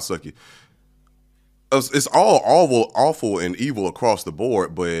time, like I'll suck you. It's all awful and evil across the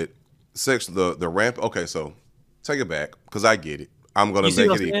board, but the ramp. Okay, so take it back because I get it. I'm gonna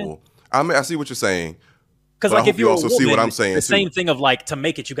make it equal. I see what you're saying. Because like if you also see what I'm saying, the same thing of like to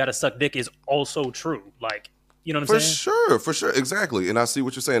make it, you got to suck dick is also true. Like you know what I'm saying? For sure, exactly. And I see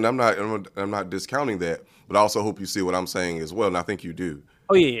what you're saying. I'm not discounting that, but I also hope you see what I'm saying as well. And I think you do.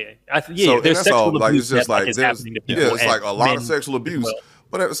 Oh yeah. So there's sexual abuse that like is happening to people. Yeah, it's like a lot of sexual abuse,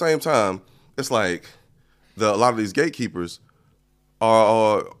 but at the same time, it's like a lot of these gatekeepers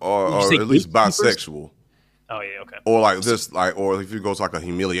are at least bisexual. Oh yeah, okay. Or like this, like, or if you go to like a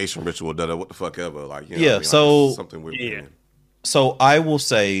humiliation ritual, what the fuck ever, like you know yeah. What I mean? So like something weird. Yeah. So I will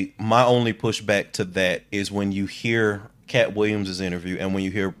say my only pushback to that is when you hear Cat Williams' interview and when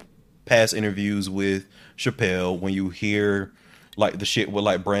you hear past interviews with Chappelle, when you hear like the shit with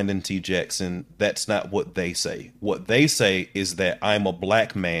like Brandon T. Jackson, that's not what they say. What they say is that I'm a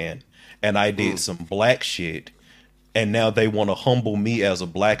black man and I did some black shit, and now they want to humble me as a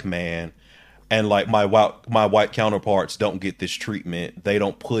black man, and like my white counterparts don't get this treatment. They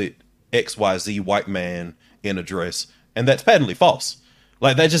don't put XYZ white man in a dress, and that's patently false.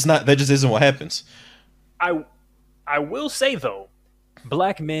 Like that just isn't what happens. I will say though,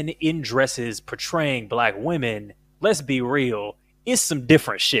 black men in dresses portraying black women, let's be real, is some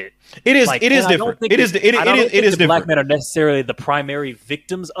different shit. It is different. It is different. Black men are necessarily the primary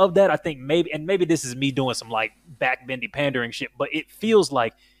victims of that. I think maybe this is me doing some like backbendy pandering shit, but it feels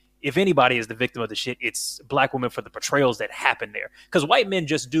like if anybody is the victim of the shit, it's black women for the portrayals that happen there. Because white men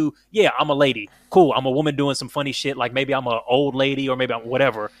just do, yeah, I'm a lady, cool. I'm a woman doing some funny shit, like maybe I'm an old lady or maybe I'm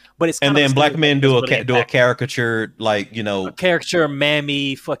whatever. But it's and then black men do a caricature, like a caricature,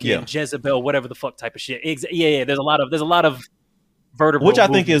 mammy, fucking Jezebel, whatever the fuck type of shit. Yeah. There's a lot of vertebral, which I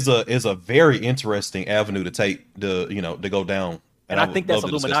think is a very interesting avenue to take to go down. And I think that's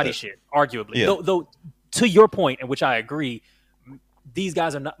Illuminati shit, arguably. Yeah. Though to your point, in which I agree, these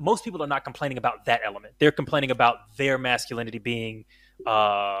guys are not. Most people are not complaining about that element. They're complaining about their masculinity being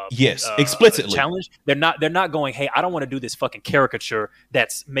explicitly challenged. They're not going, hey, I don't want to do this fucking caricature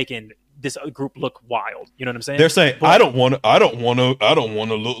that's making this group look wild. You know what I'm saying? They're saying, I don't want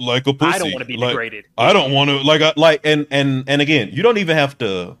to look like a pussy. I don't want to be degraded. I don't want to and again, you don't even have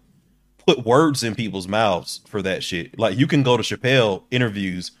to put words in people's mouths for that shit. Like you can go to Chappelle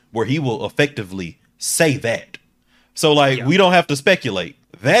interviews where he will effectively say that. So we don't have to speculate.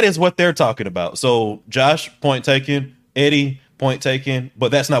 That is what they're talking about. So Josh, point taken. Eddie, point taken.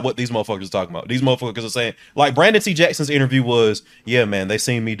 But that's not what these motherfuckers are talking about. These motherfuckers are saying, like Brandon T. Jackson's interview was, yeah, man, they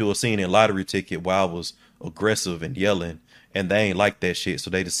seen me do a scene in Lottery Ticket while I was aggressive and yelling, and they ain't like that shit. So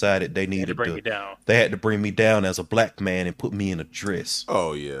they decided they needed to bring me down. They had to bring me down as a black man and put me in a dress.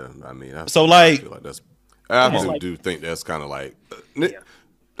 Oh yeah, I mean, I feel like that's. I do think that's kind of like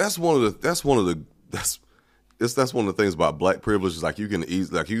that's one of the things about black privilege is like you can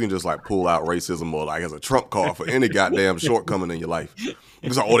just like pull out racism or like as a trump card for any goddamn shortcoming in your life.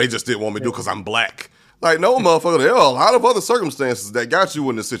 It's like, they just didn't want me to do because I'm black. Like, no, motherfucker, there are a lot of other circumstances that got you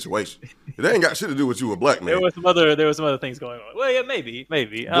in this situation. It ain't got shit to do with you a black man. There was some other things going on. Well, yeah, maybe.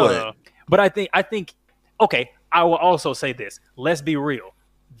 I don't know. But I think okay, I will also say this. Let's be real.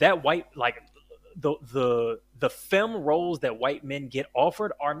 That white, like the femme roles that white men get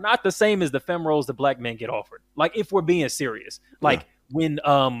offered are not the same as the femme roles that black men get offered. Like, if we're being serious, like when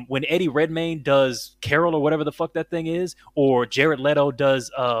Eddie Redmayne does Carol or whatever the fuck that thing is, or Jared Leto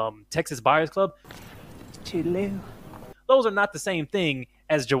does Texas Buyers Club, those are not the same thing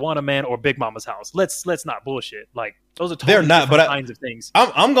as Joanna Man or Big Mama's House. Let's not bullshit. Like, those are totally different kinds of things.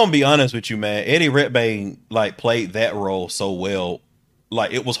 I'm gonna be honest with you, man. Eddie Redmayne played that role so well.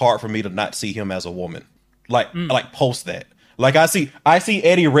 Like, it was hard for me to not see him as a woman. Like post that. Like, I see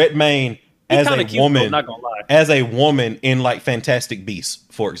Eddie Redmayne as a woman. Not gonna lie. As a woman in like Fantastic Beasts,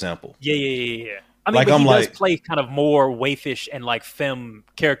 for example. Yeah. I mean, but he does play kind of more waifish and like femme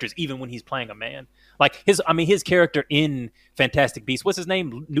characters, even when he's playing a man. Like his character in Fantastic Beasts, what's his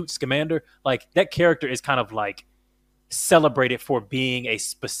name? Newt Scamander. Like, that character is kind of like celebrated for being a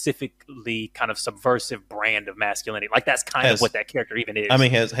specifically kind of subversive brand of masculinity. Like that's kind of what that character even is. I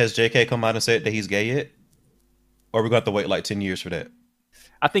mean, has JK come out and said that he's gay yet? Or we got to wait like 10 years for that?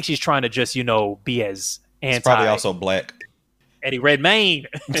 I think she's trying to just, be as anti. He's probably also black. Eddie Redmayne.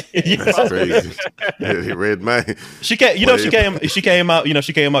 That's crazy. Eddie Redmayne. She came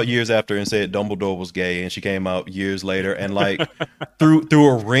out years after and said Dumbledore was gay, and she came out years later and like threw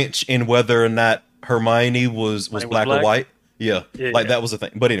a wrench in whether or not Hermione was black or white. Yeah, that was the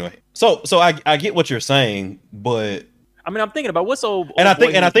thing. But anyway, so I get what you're saying, but I mean, I'm thinking about what's old. And I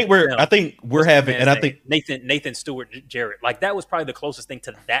think we're having, and I think Nathan Stewart Jarrett, like that was probably the closest thing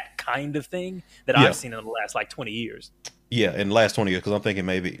to that kind of thing that I've seen in the last like 20 years. Yeah, in the last 20 years, because I'm thinking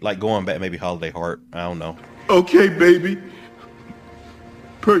maybe like going back, maybe Holiday Heart. I don't know. Okay, baby.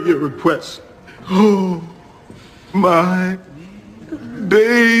 Per your request. Oh, my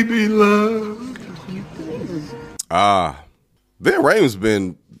baby love. Vin Rames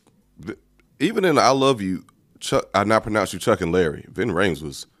been, even in I Love You, Chuck, I not pronounce you Chuck and Larry. Vin Rames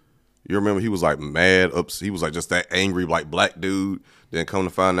was, you remember he was like mad, he was like just that angry like black dude. Then come to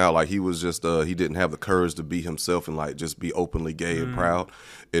find out like he was just he didn't have the courage to be himself and like just be openly gay and proud.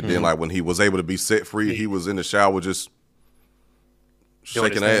 And then like when he was able to be set free, he was in the shower just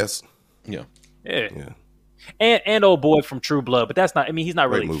shaking ass. Yeah. And old boy from True Blood, but that's not. I mean, he's not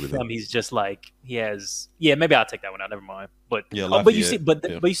really femme. He's just like he has. Yeah, maybe I'll take that one out. Never mind. But but you see, but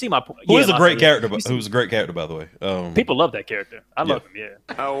you see my point. Who is a great character? Who's a great character, by the way. People love that character. I love him.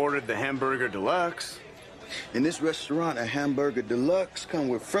 Yeah. I ordered the hamburger deluxe. In this restaurant, a hamburger deluxe come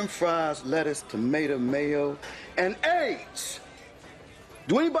with French fries, lettuce, tomato, mayo, and eggs.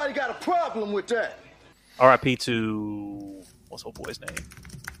 Do anybody got a problem with that? R.I.P. to what's old boy's name?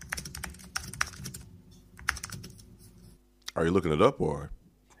 Are you looking it up or?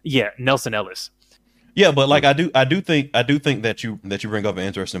 Yeah, Nelson Ellis. Yeah, but like I do think that you bring up an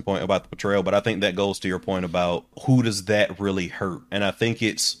interesting point about the portrayal, but I think that goes to your point about who does that really hurt, and I think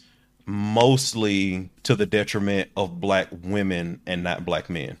it's mostly to the detriment of black women and not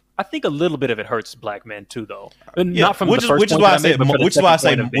black men. I think a little bit of it hurts black men too, though. Yeah, not from which is why I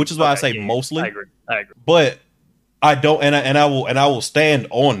say mostly. I agree. But I don't, and I will stand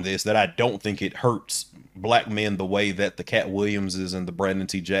on this that I don't think it hurts black men the way that the Cat Williamses and the Brandon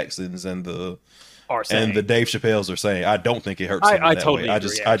T. Jacksons and the Dave Chappelles are saying. I don't think it hurts them that totally way.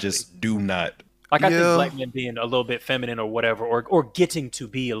 Agree, I just do not. Like I think black men being a little bit feminine or whatever, or getting to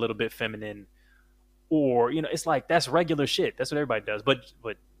be a little bit feminine, or it's like that's regular shit. That's what everybody does. But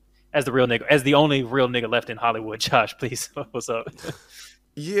as the real nigga, as the only real nigga left in Hollywood, Josh, please, what's up?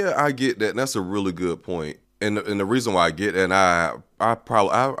 Yeah, I get that. And that's a really good point. And the reason why I get it, and I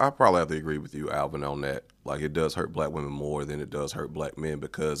probably have to agree with you, Alvin, on that. Like it does hurt black women more than it does hurt black men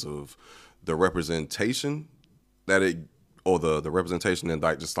because of the representation that it, or the representation and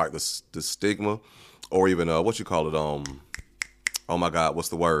like just like the stigma, or even what you call it, oh my God, what's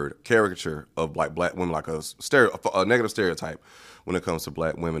the word? Caricature of like black women, like a negative stereotype when it comes to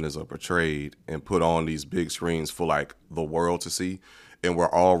black women is portrayed and put on these big screens for like the world to see. And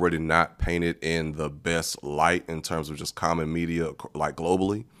we're already not painted in the best light in terms of just common media, like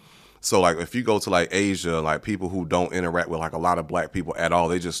globally. So like if you go to like Asia, like people who don't interact with like a lot of black people at all,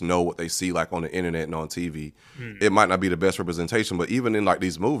 they just know what they see like on the internet and on TV. It might not be the best representation, but even in like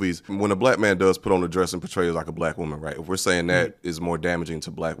these movies, when a black man does put on a dress and portrays like a black woman, right? If we're saying that is more damaging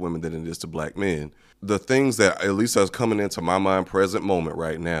to black women than it is to black men, the things that at least that's coming into my mind present moment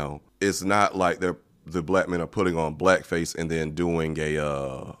right now, it's not like the black men are putting on blackface and then doing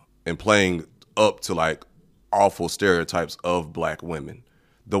and playing up to like awful stereotypes of black women.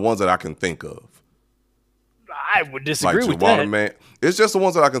 The ones that I can think of. I would disagree with Tawana that. Man. It's just the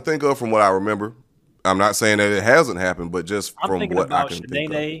ones that I can think of from what I remember. I'm not saying that it hasn't happened, but just from what I can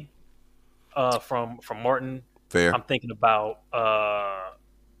think of. From Martin. Fair. I'm thinking about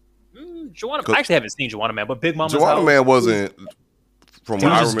Joanna. I actually haven't seen Joanna Man, but Big Mama's Joanna House. Man wasn't. From he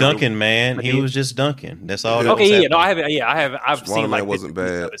what was I just remember, dunking, man. He was just dunking. That's all. Okay, no, I haven't. Yeah, I have. I've Joanna seen Man like wasn't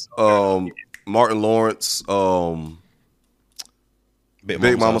bad. Okay. Martin Lawrence.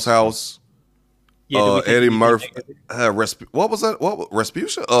 Big Mama's House. Yeah, Eddie Murphy. What was that? What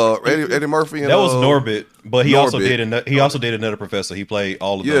Respucia? Eddie Murphy. And, that was Norbit, but he also did. He also did Another Professor. He played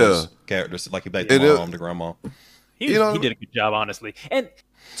all of those characters, like he played the mom, the grandma. He did a good job, honestly. And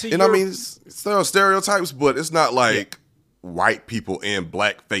I mean, there are stereotypes, but it's not like white people in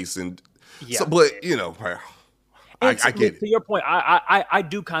blackface and. Yeah. So, but I get it. To your point, I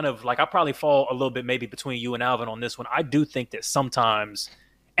do kind of like, I probably fall a little bit maybe between you and Alvin on this one. I do think that sometimes,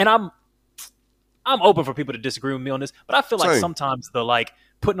 and I'm open for people to disagree with me on this, but I feel like sometimes the like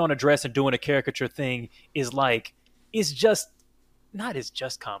putting on a dress and doing a caricature thing is like it's just not as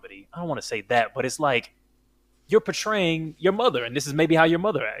just comedy. I don't want to say that, but it's like you're portraying your mother, and this is maybe how your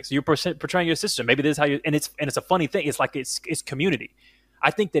mother acts. You're portraying your sister. Maybe this is how you, and it's a funny thing. It's like it's community. I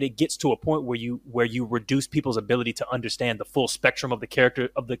think that it gets to a point where you reduce people's ability to understand the full spectrum of the character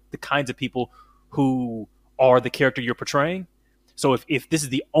of the kinds of people who are the character you're portraying. So if this is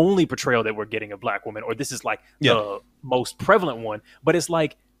the only portrayal that we're getting of black women, or this is like the most prevalent one, but it's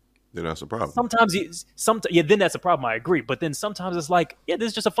like, then that's a problem. Sometimes then that's a problem. I agree. But then sometimes it's like, this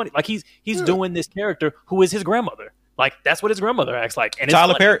is just a funny, like he's doing this character who is his grandmother. Like that's what his grandmother acts like. And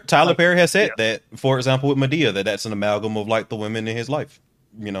Tyler Perry has said that, for example, with Medea, that's an amalgam of like the women in his life,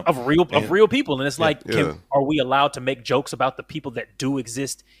 of real people. And it's like, are we allowed to make jokes about the people that do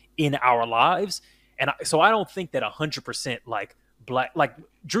exist in our lives? And so I don't think that 100% like black, like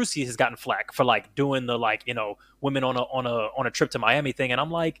Drusy has gotten flack for like doing the like women on a trip to Miami thing, and I'm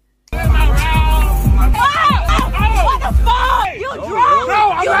like, what the fuck? You drunk?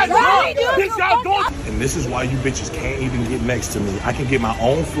 No, I'm not drunk. And this is why you bitches can't even get next to me. I can get my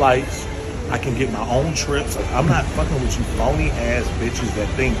own flights. I can get my own trips. I'm not fucking with you phony ass bitches that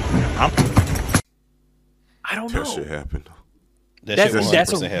think I don't know. That shit happened.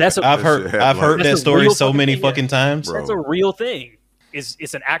 I've heard that story so many fucking times. That's a real thing.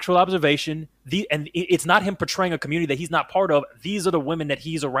 It's an actual observation. And it's not him portraying a community that he's not part of. These are the women that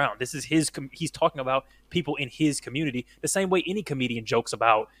he's around. This is he's talking about people in his community the same way any comedian jokes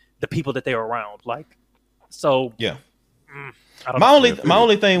about the people that they're around. Like, so yeah. My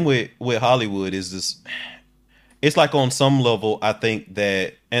only thing with Hollywood is this. It's like on some level, I think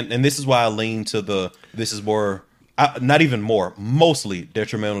that, and this is why I lean to this is more, not even more, mostly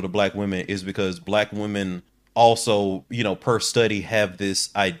detrimental to black women, is because black women also, per study, have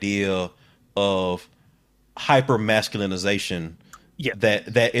this idea of hyper masculinization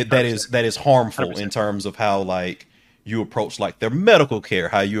that is harmful 100%. In terms of how like you approach like their medical care,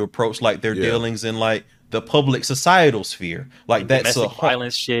 how you approach like their dealings in like the public societal sphere, like that's a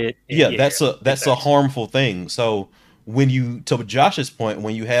violence shit. That's a harmful thing. So when you, to Josh's point,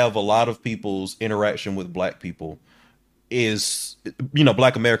 when you have a lot of people's interaction with black people is,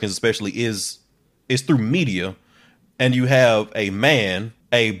 black Americans especially, is through media, and you have a man,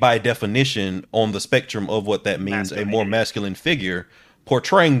 by definition on the spectrum of what that means, a more masculine figure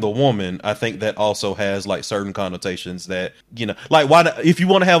portraying the woman, I think that also has like certain connotations that, like why not, if you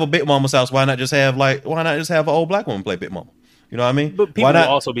want to have a Big Mama's house, why not just have an old black woman play Big Mama? You know what I mean? But people will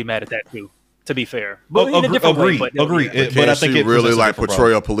also be mad at that too, to be fair. But in a different way. Agree. But I think it really like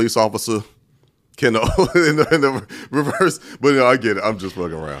portray a police officer in the reverse. But I get it. I'm just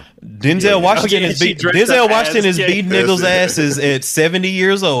fucking around. Denzel Washington is beating niggas' asses at 70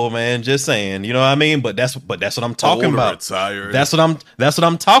 years old, man. Just saying. You know what I mean? But that's what I'm talking about. Retired. That's what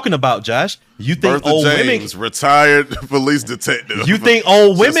I'm talking about, Josh. You think Bertha old James, women, retired police detective. You think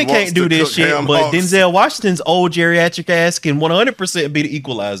old women can't do this shit, but hawks. Denzel Washington's old geriatric ass can 100% be the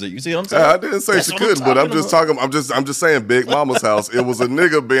equalizer. You see what I'm saying? I didn't say she couldn't, but I'm just saying Big Mama's house. It was a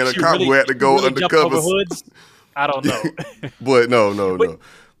nigga being a cop who had to go undercover. I don't know. But no.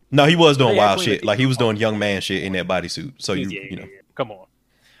 No, he was doing wild shit. Like he was doing young man shit in that bodysuit. So you know. Come on.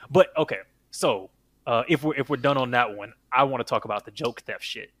 But okay, so if we're done on that one, I want to talk about the joke theft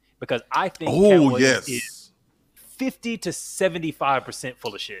shit. Because I think Cat Williams is 50 to 75%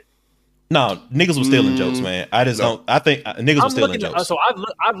 full of shit. No, niggas was stealing jokes, man. I think niggas was stealing jokes. So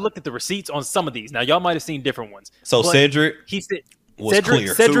I've looked at the receipts on some of these. Now y'all might have seen different ones. So Cedric was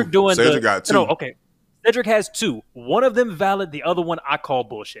clear. Cedric got two. No, okay. Cedric has two. One of them valid. The other one I call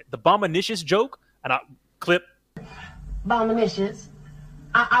bullshit. The Bominicious joke, and clip. Bominicious,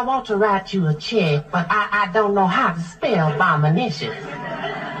 I want to write you a check, but I don't know how to spell Bominicious.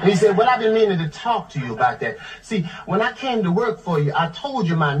 And he said, well, I've been meaning to talk to you about that. See, when I came to work for you, I told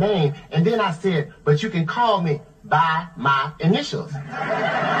you my name, and then I said, but you can call me by my initials.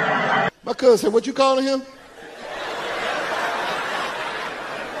 My cousin said, what you calling him?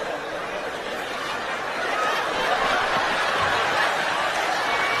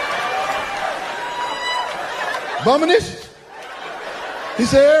 Bominicious. He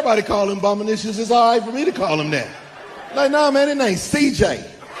said, everybody call him Bominicious. It's all right for me to call him that. Like, nah, man, his name's CJ.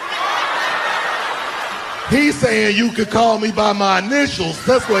 He's saying you could call me by my initials.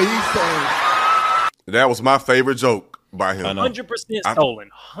 That's what he's saying. That was my favorite joke by him. 100% stolen.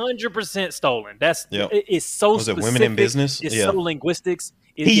 100% stolen. It's so was specific. it Women in Business? It's so linguistics.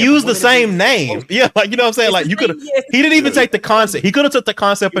 He used the same name. Yeah, like, you know what I'm saying? Like, you could have. He didn't even take the concept. He could have took the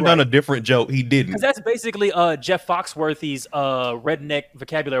concept and done a different joke. He didn't. Because that's basically Jeff Foxworthy's redneck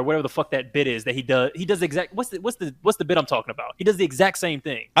vocabulary, or whatever the fuck that bit is that he does. He does the exact. What's the bit I'm talking about? He does the exact same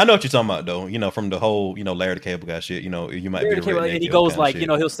thing. I know what you're talking about, though. You know, from the whole, you know, Larry the Cable Guy shit. You know, you might be the redneck. And he goes like, you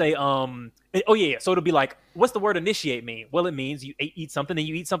know, he'll say, oh yeah. So it'll be like, what's the word initiate mean? Well, it means you eat something and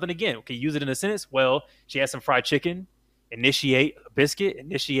you eat something again. Okay, use it in a sentence. Well, she has some fried chicken. Initiate a biscuit,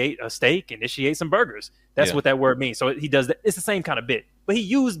 initiate a steak, initiate some burgers. That's what that word means. So he does that. It's the same kind of bit, but he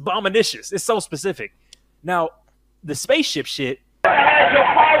used bominicious. It's so specific. Now, the spaceship shit. Has your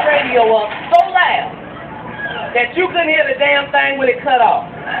car radio up so loud that you couldn't hear the damn thing when it cut off.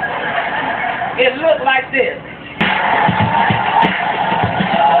 It looked like this.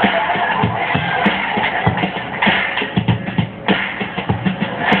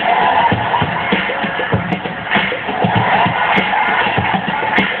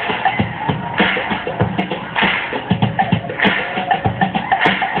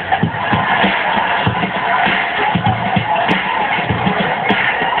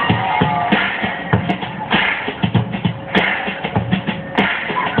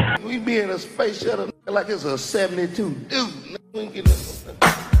 Be in a space shuttle like it's a 72. Dude,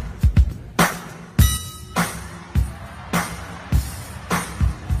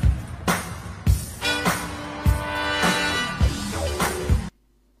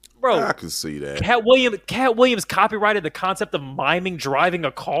 Bro, I can see that. Cat Williams copyrighted the concept of miming driving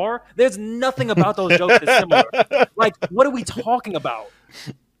a car. There's nothing about those jokes that's similar. Like, what are we talking about?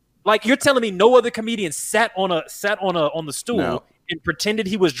 Like, you're telling me no other comedian sat on the stool and pretended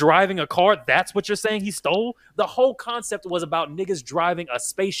he was driving a car? That's what you're saying he stole? The whole concept was about niggas driving a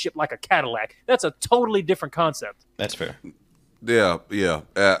spaceship like a Cadillac. That's a totally different concept. That's fair. Yeah.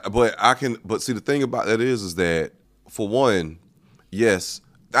 But see, the thing about that is that, for one, yes,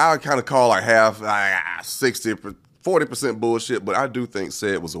 I would kind of call like half, 40% bullshit, but I do think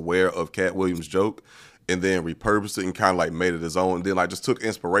Said was aware of Cat Williams' joke and then repurposed it and kind of like made it his own, and then like just took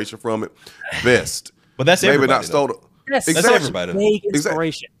inspiration from it. Best. But that's maybe everybody, not stole it. Exactly. That's everybody. Big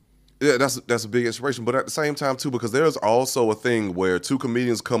inspiration. Yeah, that's a big inspiration. But at the same time, too, because there's also a thing where two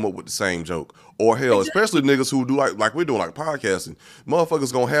comedians come up with the same joke. Or hell, especially niggas who do like we're doing like podcasting.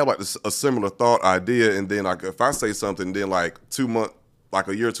 Motherfuckers gonna have like a similar thought idea, and then like if I say something, then like 2 months, like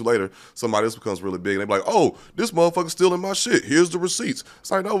a year or two later, somebody else becomes really big, and they be like, "Oh, this motherfucker's stealing my shit. Here's the receipts."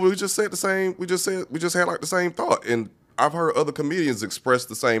 It's like, no, we just said the same. We just had like the same thought, and I've heard other comedians express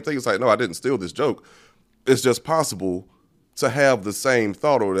the same thing. It's like, no, I didn't steal this joke. It's just possible to have the same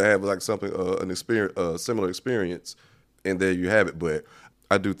thought or to have like something, similar experience, and there you have it. But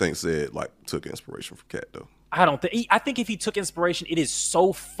I do think Said like took inspiration from Cat though. I think if he took inspiration, it is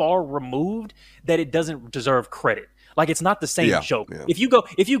so far removed that it doesn't deserve credit. Like, it's not the same joke. Yeah. If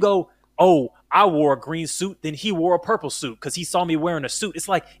you go, oh, I wore a green suit, then he wore a purple suit because he saw me wearing a suit. It's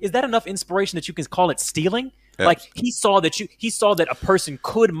like, is that enough inspiration that you can call it stealing? Yeah. Like, he saw that a person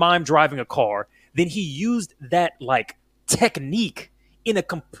could mime driving a car, then he used that like technique in a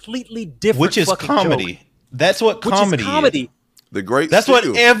completely different, which is comedy. Joke. That's what comedy is. The great. That's what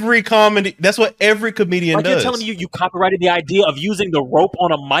every comedian does. You're telling me you copyrighted the idea of using the rope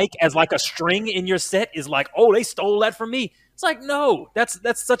on a mic as like a string in your set is like, oh, they stole that from me. It's like, no, that's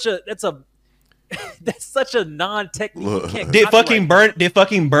such a non-technique. Did fucking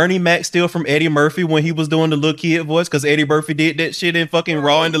Bernie Mac steal from Eddie Murphy when he was doing the little kid voice? Because Eddie Murphy did that shit in fucking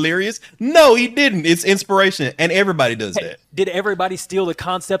Raw and Delirious. No, he didn't. It's inspiration, and everybody does that. Did everybody steal the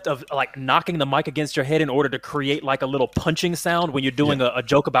concept of like knocking the mic against your head in order to create like a little punching sound when you're doing a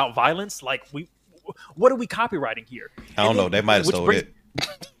joke about violence? Like, what are we copywriting here? I don't know. They might have stole it.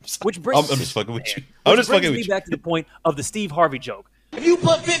 Which brings I'm just fucking with you. Back to the point of the Steve Harvey joke. If you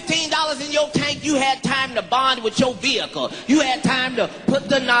put $15 in your tank, you had time to bond with your vehicle. You had time to put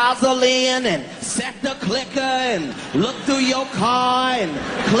the nozzle in and set the clicker and look through your car and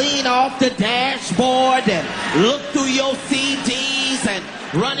clean off the dashboard and look through your CDs and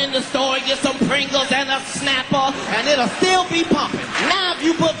run in the store and get some Pringles and a Snapper, and it'll still be pumping. Now if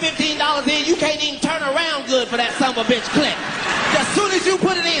you put $15 in, you can't even turn around good for that son of a bitch click. As soon as you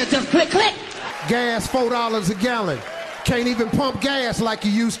put it in, just click, click. Gas $4 a gallon. Can't even pump gas like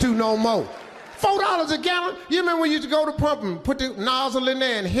you used to no more. $4 a gallon? You remember when you used to go to pump and put the nozzle in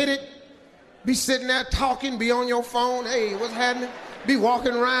there and hit it? Be sitting there talking, be on your phone, hey, what's happening? Be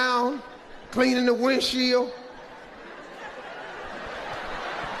walking around, cleaning the windshield.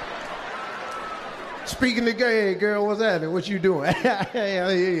 Speaking to hey, girl, what's happening? What you doing?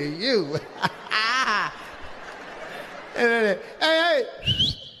 Hey, you. Hey,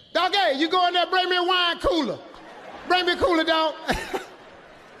 dog, hey, you go in there, bring me a wine cooler. Bring me a cooler, dog.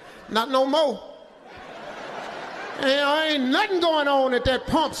 Not no more. And ain't nothing going on at that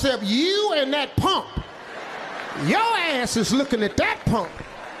pump except you and that pump. Your ass is looking at that pump.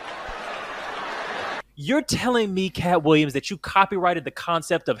 You're telling me, Cat Williams, that you copyrighted the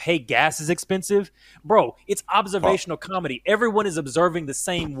concept of, hey, gas is expensive? Bro, it's observational comedy. Everyone is observing the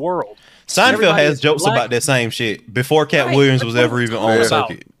same world. Seinfeld has jokes about that same shit before Cat Williams was ever even on the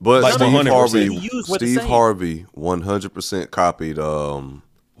circuit. But like Steve Harvey 100% copied, oh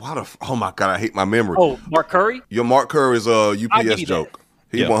my God, I hate my memory. Oh, Mark Curry? Your Mark Curry's UPS joke.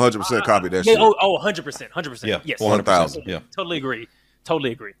 He 100% copied that shit. Oh, 100%. 100%. Yeah, Yes. 1,000. Yeah. Totally agree.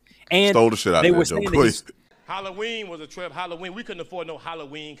 And stole the shit out of that joke, please. Halloween was a trip. Halloween, we couldn't afford no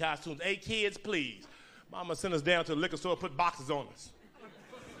Halloween costumes. Hey, kids, please. Mama sent us down to the liquor store, put boxes on us.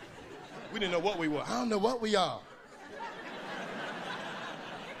 We didn't know what we were. I don't know what we are.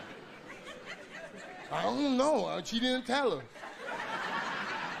 I don't know. She didn't tell us.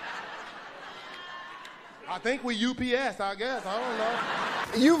 I think we UPS, I guess. I don't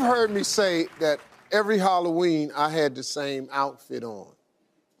know. You've heard me say that every Halloween I had the same outfit on.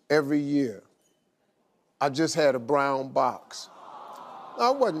 Every year. I just had a brown box. I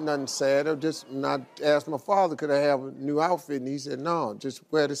wasn't nothing sad. I asked my father, could I have a new outfit? And he said, no, just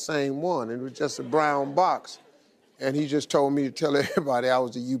wear the same one. It was just a brown box. And he just told me to tell everybody I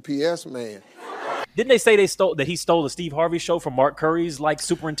was a UPS man. Didn't they say that he stole the Steve Harvey show from Mark Curry's like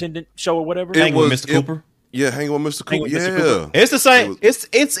superintendent show or whatever? Hanging with Mr. Cooper. Yeah, Hanging with Mr. Cooper. It's the same.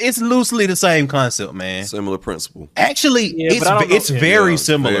 It's loosely the same concept, man. Similar principle. Actually, it's very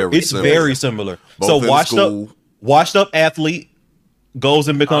similar. It's very similar. So washed up athlete goes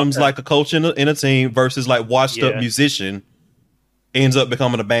and becomes like a coach in a team versus like washed up musician ends up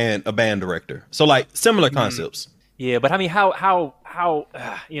becoming a band director. So like similar concepts. Yeah, but I mean, how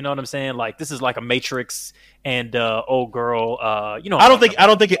you know what I'm saying? Like this is like a Matrix and old girl. You know, I don't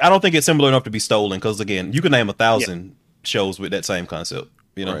think it's similar enough to be stolen because again, you can name 1,000 shows with that same concept.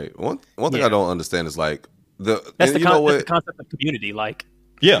 You know, right? One thing I don't understand is like that's the concept of community. Like,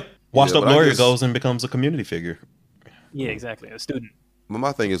 washed up lawyer goes and becomes a community figure. Yeah, exactly. A student. But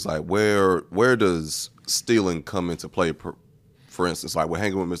my thing is like, where does stealing come into play? For instance, like we're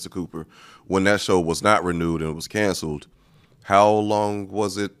Hanging with Mr. Cooper, when that show was not renewed and it was canceled, how long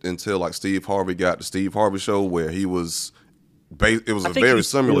was it until like Steve Harvey got the Steve Harvey show where he was it was a very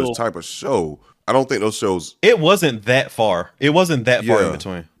similar type of show. I don't think those shows. It wasn't that far. It wasn't that far in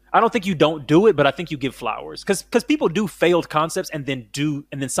between. I don't think you don't do it, but I think you give flowers because people do failed concepts and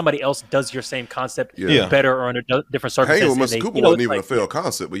then somebody else does your same concept better or under different circumstances. Hanging with Mr. Cooper wasn't even a failed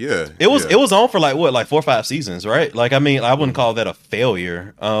concept, but it was on for like 4 or 5 seasons, right? Like I mean, I wouldn't call that a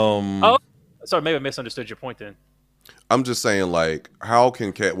failure. Sorry, maybe I misunderstood your point then. I'm just saying, like, how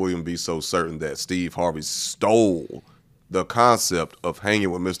can Cat Williams be so certain that Steve Harvey stole the concept of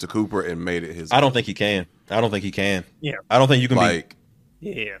Hanging with Mr. Cooper and made it his? I don't think he can. Yeah, I don't think you can like.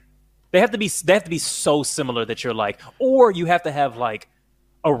 Yeah, they have to be so similar that you're like, or you have to have like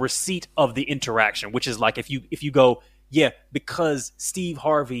a receipt of the interaction, which is like if you go, because Steve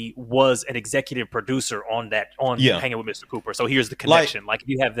Harvey was an executive producer on Hanging with Mr. Cooper, so here's the connection. Like if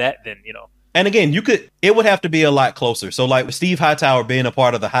you have that, then you know. And again, it would have to be a lot closer. So like with Steve Hightower being a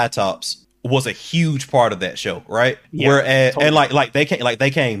part of the High Tops was a huge part of that show, right? Yeah, whereas totally. and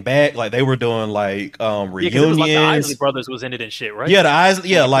they came back, like they were doing like reunions. It was like the Isley Brothers was in it and shit, right?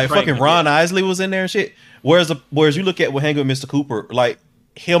 Yeah, like fucking Ron Isley was in there and shit. Whereas you look at Hanging with Mr. Cooper, like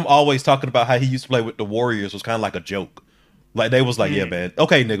him always talking about how he used to play with the Warriors was kind of like a joke. Like they was like, yeah, man,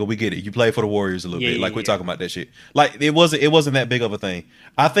 okay, nigga, we get it. You play for the Warriors a little bit. Like we're talking about that shit. Like it wasn't that big of a thing.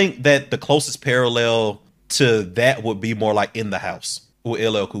 I think that the closest parallel to that would be more like In the House with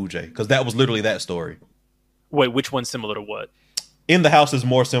LL Cool J, because that was literally that story. Wait, which one's similar to what? In the House is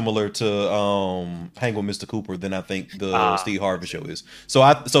more similar to Hang with Mr. Cooper than I think the Steve Harvey show is. So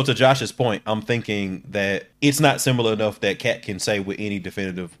to Josh's point, I'm thinking that it's not similar enough that Cat can say with any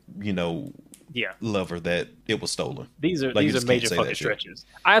definitive, lover that it was stolen. These are major fucking stretches.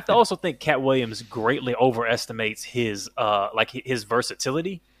 I have to also think Cat Williams greatly overestimates his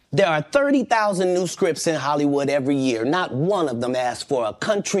versatility. There are 30,000 new scripts in Hollywood every year. Not one of them asks for a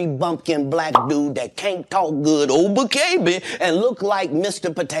country bumpkin black dude that can't talk good Oba-Kaby and look like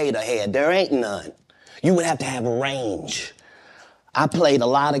Mr. Potato Head. There ain't none. You would have to have range. I played a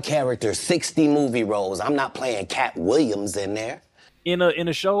lot of characters, 60 movie roles. I'm not playing Cat Williams in there. In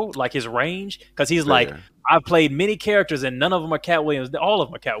a show, like his range, because he's like, I've played many characters and none of them are Cat Williams. All of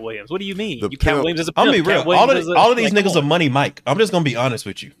them are Cat Williams. What do you mean? Cat Williams is a pimp. I'm be real. All of these niggas are Money Mike. I'm just gonna be honest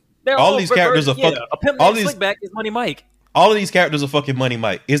with you. All these characters are fucking. A pimp named Slickback is Money Mike. All of these characters are fucking Money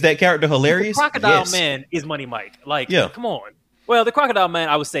Mike. Is that character hilarious? The Crocodile Man is Money Mike. Like, come on. Well, the Crocodile Man,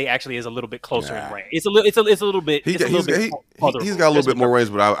 I would say, actually is a little bit closer in range. It's a little bit. He's got a little bit more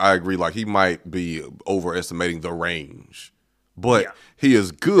range, but I agree. Like he might be overestimating the range, but he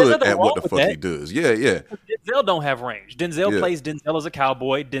is good at what the fuck he does. Yeah. Denzel don't have range. Denzel plays Denzel as a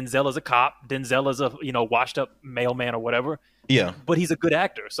cowboy. Denzel as a cop. Denzel as a washed up mailman or whatever. Yeah, but he's a good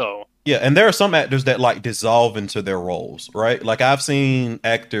actor. So yeah, and there are some actors that like dissolve into their roles, right? Like I've seen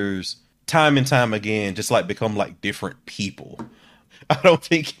actors time and time again just like become like different people. I don't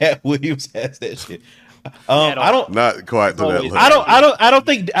think Katt Williams has that shit. I don't not quite to that level. I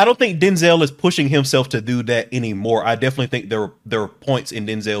don't think Denzel is pushing himself to do that anymore. I definitely think there are points in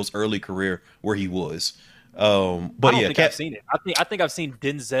Denzel's early career where he was. But I don't think I've seen it. I think I've seen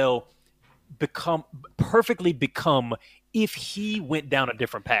Denzel become if he went down a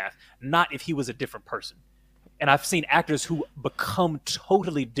different path, not if he was a different person. And I've seen actors who become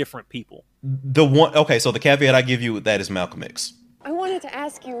totally different people. So the caveat I give you with that is Malcolm X. I wanted to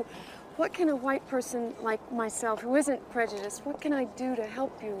ask you, what can a white person like myself, who isn't prejudiced, what can I do to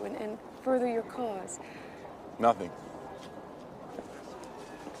help you and further your cause? Nothing.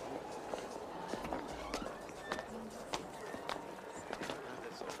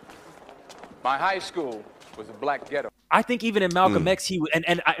 My high school was a black ghetto. I think even in Malcolm X,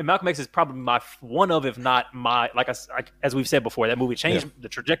 Malcolm X is probably my one of, if not my, as we've said before, that movie changed the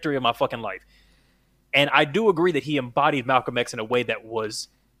trajectory of my fucking life. And I do agree that he embodied Malcolm X in a way that was.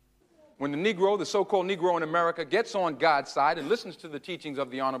 When the Negro, the so-called Negro in America, gets on God's side and listens to the teachings of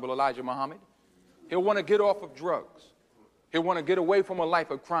the Honorable Elijah Muhammad, he'll want to get off of drugs. He'll want to get away from a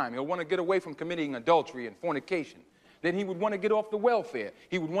life of crime. He'll want to get away from committing adultery and fornication. Then he would want to get off the welfare.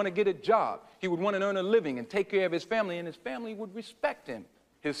 He would want to get a job. He would want to earn a living and take care of his family, and his family would respect him.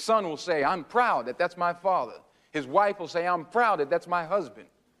 His son will say, I'm proud that that's my father. His wife will say, I'm proud that that's my husband.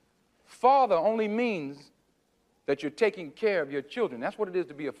 Father only means that you're taking care of your children. That's what it is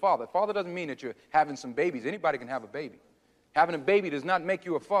to be a father. Father doesn't mean that you're having some babies. Anybody can have a baby. Having a baby does not make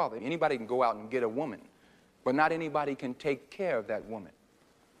you a father. Anybody can go out and get a woman, but not anybody can take care of that woman.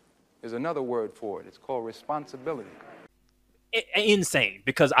 There's another word for it. It's called responsibility. Insane,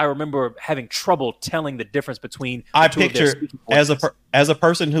 because I remember having trouble telling the difference between. I picture as a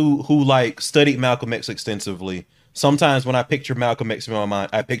person who like studied Malcolm X extensively. Sometimes when I picture Malcolm X in my mind,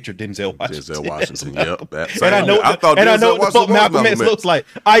 I picture Denzel Washington. Yep. And I know what the fuck Malcolm X looks like.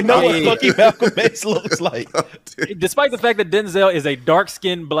 I know what fucking Malcolm X looks like. Despite the fact that Denzel is a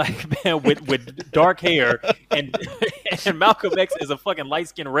dark-skinned black man with dark hair, and Malcolm X is a fucking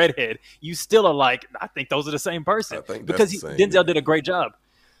light-skinned redhead, you still are like, I think those are the same person. Because Denzel did a great job.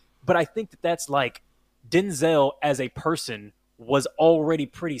 But I think that's like Denzel as a person was already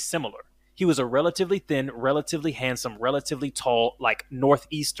pretty similar. He was a relatively thin, relatively handsome, relatively tall, like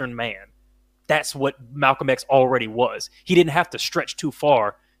northeastern man. That's what Malcolm X already was. He didn't have to stretch too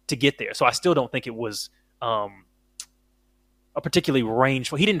far to get there. So I still don't think it was a particularly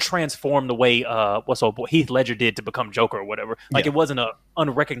rangeful. He didn't transform the way Heath Ledger did to become Joker or whatever. Like it wasn't a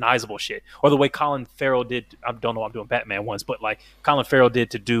unrecognizable shit. Or the way Colin Farrell did. I don't know. I'm doing Batman once, but like Colin Farrell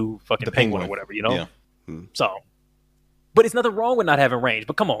did to do fucking the Penguin or whatever. You know. Yeah. So. But it's nothing wrong with not having range.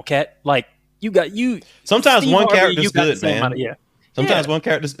 But come on, Kat. Like, sometimes Steve one Harvey, character's good, man. Sometimes one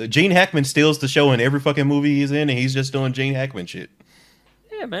character's. Gene Hackman steals the show in every fucking movie he's in, and he's just doing Gene Hackman shit.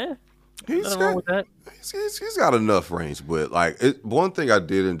 Yeah, man. Nothing wrong with that. He's got enough range, but like one thing I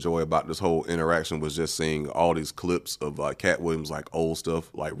did enjoy about this whole interaction was just seeing all these clips of Katt Williams, like old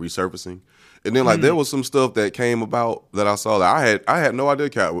stuff, like resurfacing. And then like there was some stuff that came about that I saw that I had no idea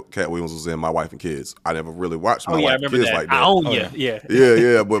Katt Williams was in My Wife and Kids. I never really watched My Wife and Kids like that. I own you.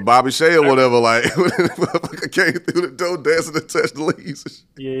 Yeah. But Bobby Shea or whatever, like came through the door dancing to Touch the Leaves.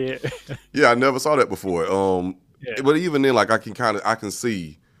 Yeah. Yeah, I never saw that before. But even then, like I can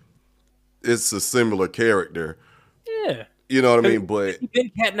see it's a similar character. Yeah. You know what I mean? But he's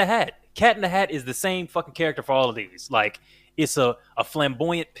been Cat in the Hat. Cat in the Hat is the same fucking character for all of these. Like it's a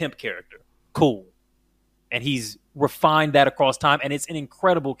flamboyant pimp character. Cool. And he's refined that across time, and it's an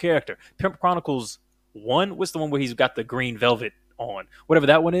incredible character. Pimp Chronicles 1, what's the one where he's got the green velvet on? Whatever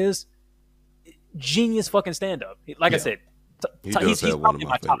that one is. Genius fucking stand-up. Like I said, he's probably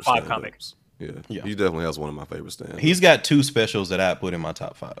my top 5 comics. Yeah, he definitely has one of my favorite stand-ups. He's got 2 specials that I put in my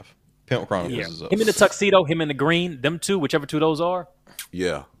top 5. Pimp Chronicles is up. Him in the tuxedo, him in the green, them two, whichever two those are.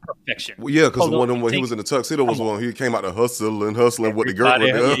 Yeah. Perfection. Well, yeah, because the one of them when he was in the tuxedo was the one he came out to hustling with the girl.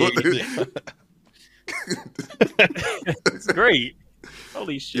 It's great.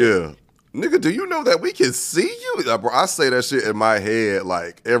 Holy shit. Yeah. Nigga, do you know that we can see you? Bro, I say that shit in my head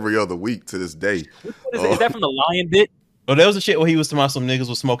like every other week to this day. Is that from the Lion bit? Oh, that was the shit where he was talking about some niggas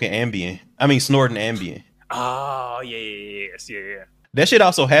was snorting Ambien. Oh yeah. That shit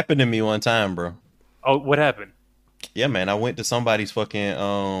also happened to me one time, bro. Oh, what happened? Yeah, man, I went to somebody's fucking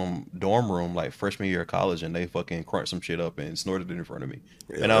dorm room like freshman year of college, and they fucking crunched some shit up and snorted it in front of me.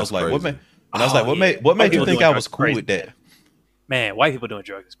 Yeah, and I was like, crazy. "What man?" And I was like, "What made you think I was cool with that?" Man, white people doing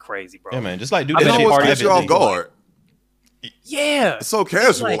drugs is crazy, bro. Yeah, man, just like do It that shit. always gets you off guard. Yeah, It's so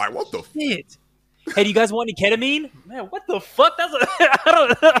casual. Like, Like, what the shit? Hey, do you guys want any ketamine? Man, what the fuck? That's I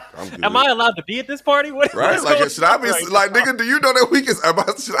don't. Am I allowed to be at this party? What, Right? what's Like, going should I be on? like, nigga? Do you know that we can?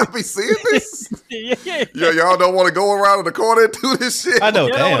 Should I be seeing this? Yeah. Y'all don't want to go around in the corner and do this shit. I know.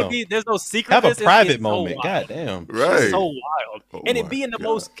 You don't wanna Damn. be, there's no secret. Have a It's private so moment. wild. God damn. Right. It's so wild. And it be in the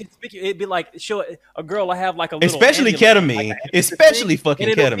most conspicuous. It'd be like, show a girl I have like a little Especially amulet, ketamine. like Especially thing, fucking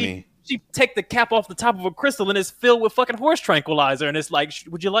and it'll ketamine. be- She take the cap off the top of a crystal and it's filled with fucking horse tranquilizer. And it's like,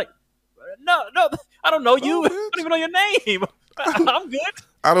 would you like? No, I don't know you. I don't even know your name. I'm good.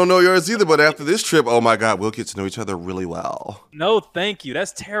 I don't know yours either, but after this trip, oh my God, we'll get to know each other really well. No, thank you.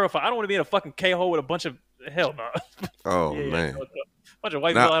 That's terrifying. I don't want to be in a fucking K-hole with a bunch of hell no. Oh man, bunch of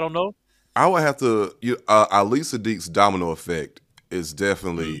white Now- people I don't know. I would have to. Ali Sadiq's Domino Effect is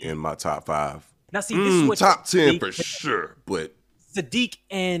definitely in my top 5. Now see, this is what top 10 Sadiq- for sure. But Sadiq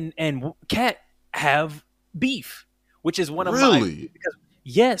and KATT have beef, which is one of Really?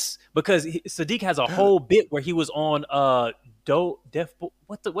 because Sadiq has a whole bit where he was on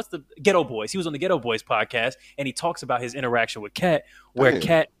what's the Ghetto Boys. He was on the Ghetto Boys podcast and he talks about his interaction with KATT, where Damn.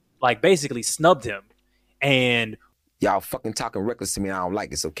 KATT like basically snubbed him, and y'all fucking talking reckless to me. I don't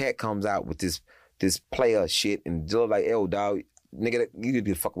like it. So KATT comes out with this player shit and just like, "Yo, dog, nigga, you need to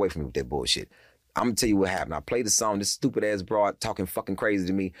get the fuck away from me with that bullshit." I'm gonna tell you what happened. I played the song. This stupid ass broad talking fucking crazy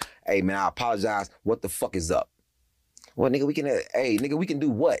to me. Hey man, I apologize. What the fuck is up? Well, nigga, we can. Hey, nigga, we can do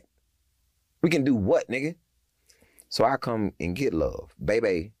what? We can do what, nigga? So I come and get love.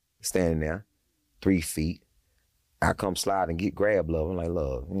 Baby standing there, 3 feet. I come slide and grab love. I'm like,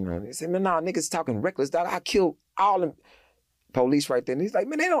 love, you know. They say, man, nah, niggas talking reckless, dog. I killed all them police right there. And he's like,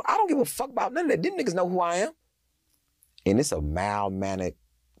 man, I don't give a fuck about none of that. Them niggas know who I am. And it's a mild-mannered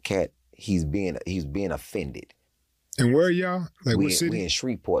cat. He's being offended. And where are y'all? Like we what city? city? We in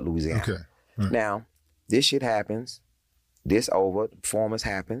Shreveport, Louisiana. Okay. Right. Now, this shit happens. This over. The performance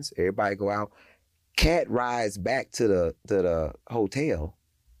happens. Everybody go out. KATT rides back to the hotel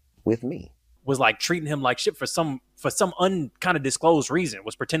with me. was like treating him like shit for some kind of disclosed reason,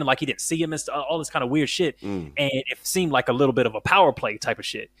 was pretending like he didn't see him and all this kind of weird shit. And it seemed like a little bit of a power play type of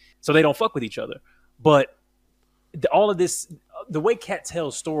shit. So they don't fuck with each other. But all of this, the way KATT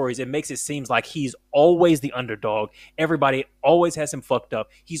tells stories, it makes it seem like he's always the underdog. Everybody always has him fucked up.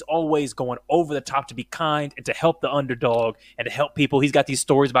 He's always going over the top to be kind and to help the underdog and to help people. He's got these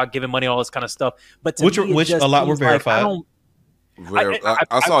stories about giving money, all this kind of stuff. But to me, which it just a lot were seems like verified.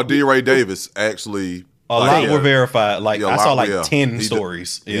 I saw D. Ray Davis actually. A lot were verified. Like I saw like 10 He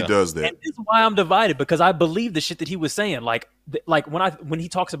stories. He does that. And this is why I'm divided, because I believe the shit that he was saying. Like when he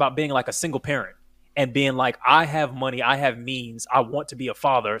talks about being like a single parent and being like, I have money, I have means, I want to be a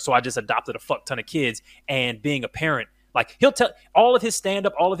father, so I just adopted a fuck ton of kids. And being a parent, like he'll tell all of his stand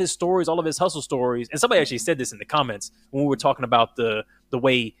up, all of his stories, all of his hustle stories. And somebody actually said this in the comments when we were talking about the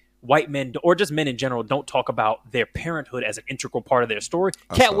way white men, or just men in general, don't talk about their parenthood as an integral part of their story.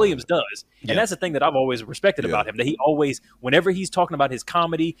 Cat Williams does. And that's the thing that I've always respected about him, that he always, whenever he's talking about his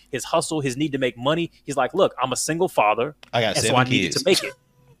comedy, his hustle, his need to make money, he's like, look, I'm a single father. I got 7 so I kids. needed to make it.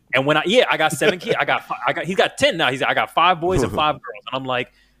 And when I got 7 kids, he's got 10 now. I got 5 boys and 5 girls. And I'm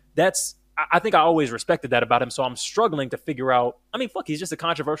like, I think I always respected that about him. So I'm struggling to figure out, I mean, fuck, he's just a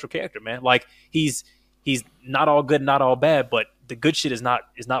controversial character, man. Like he's not all good, not all bad, but the good shit is not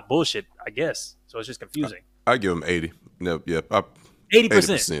bullshit, I guess. So it's just confusing. I give him 80. No, yeah.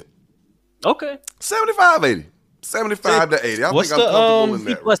 80%. Okay. 75, 80. 75 to 80. I What's think I'm the, comfortable in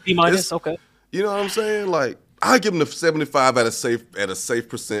B that. plus, B minus, It's- okay. You know what I'm saying? Like, I give him the 75 at a safe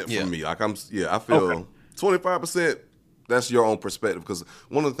percent for me. Like I feel 25%. That's your own perspective, because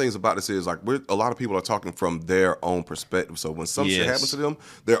one of the things about this is like a lot of people are talking from their own perspective. So when some shit happens to them,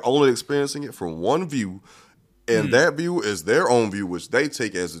 they're only experiencing it from one view, and that view is their own view, which they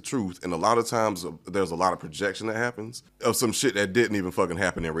take as the truth. And a lot of times there's a lot of projection that happens of some shit that didn't even fucking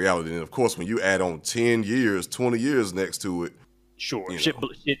happen in reality. And of course, when you add on 10 years, 20 years next to it, sure, shit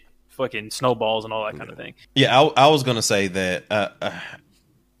fucking snowballs and all that kind of thing. Yeah, I was gonna say that,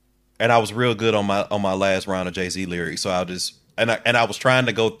 and I was real good on my last round of Jay-Z lyrics. So I was trying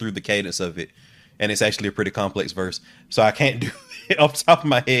to go through the cadence of it, and it's actually a pretty complex verse. So I can't do it off the top of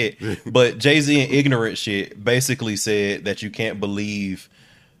my head. But Jay-Z and Ignorant Shit basically said that you can't believe,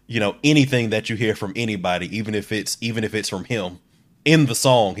 anything that you hear from anybody, even if it's from him. In the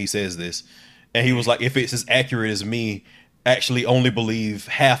song, he says this, And he was like, if it's as accurate as me, actually only believe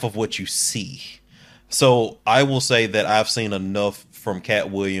half of what you see. So I will say that I've seen enough from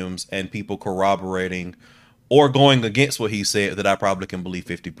Katt Williams and people corroborating or going against what he said that I probably can believe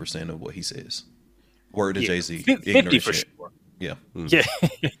 50% of what he says. Word to Jay-Z. 50 for sure. Yeah. Yeah.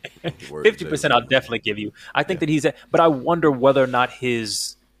 50% I'll definitely give you. I think that he's, but I wonder whether or not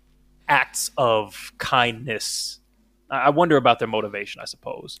his acts of kindness, I wonder about their motivation, I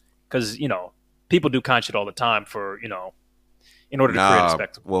suppose. Because, you know, people do kind shit all the time for, you know, in order to create a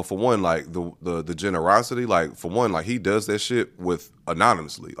spectacle. Well, for one, like the generosity, like for one, like he does that shit with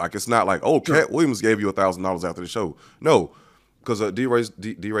anonymously. Like it's not like, oh, Katt Williams gave you $1,000 after the show. No, because D.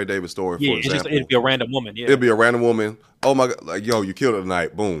 Ray Davis story, for example, it'd be a random woman. Yeah, it'd be a random woman. Oh my god, like yo, you killed it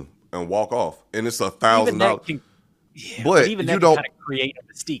tonight. Boom, and walk off, and it's $1,000. Yeah, but even you that don't kind of create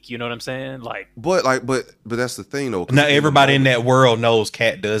a mystique. You know what I'm saying? Like, but that's the thing though. Now everybody in that world knows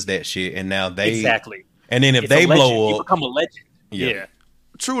Katt does that shit, and now they exactly. And then if they blow up, you become a legend. Yeah.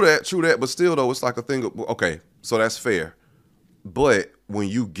 True that. But still, though, it's like a thing. Okay, so that's fair. But when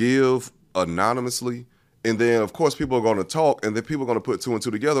you give anonymously, and then of course people are going to talk, and then people are going to put two and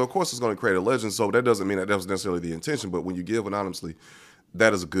two together. Of course, it's going to create a legend. So that doesn't mean that was necessarily the intention. But when you give anonymously,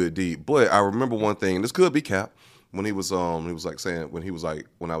 that is a good deed. But I remember one thing. This could be Katt. When he was like saying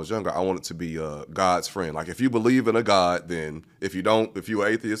when I was younger, I wanted to be God's friend. Like if you believe in a God, then if you don't, if you're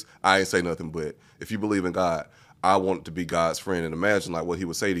atheist, I ain't say nothing. But if you believe in God, I want to be God's friend. And imagine like what he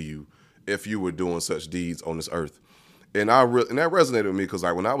would say to you if you were doing such deeds on this earth. And that resonated with me because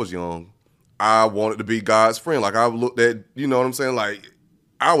like when I was young, I wanted to be God's friend. Like I looked at, you know what I'm saying? Like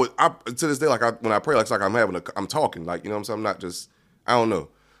I to this day, like when I pray, like it's like I'm talking, like, you know what I'm saying? I'm not just, I don't know.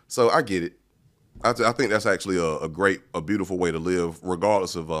 So I get it. I think that's actually a beautiful way to live,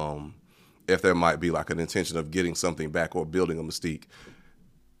 regardless of if there might be like an intention of getting something back or building a mystique.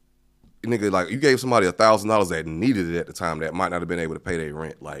 Nigga, like you gave somebody $1,000 that needed it at the time that might not have been able to pay their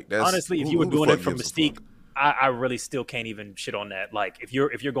rent. Like that's honestly, if you were doing it for mystique, I really still can't even shit on that. Like if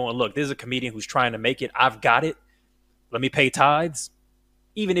you're going, look, this is a comedian who's trying to make it. I've got it. Let me pay tithes.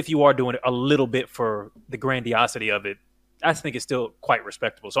 Even if you are doing it a little bit for the grandiosity of it, I think it's still quite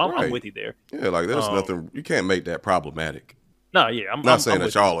respectable. So I'm with you there. Yeah, like there's nothing. You can't make that problematic. No, yeah, I'm not saying I'm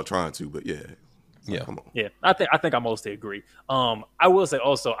that y'all are trying to, but yeah. Yeah, come on. Yeah, I think I mostly agree. I will say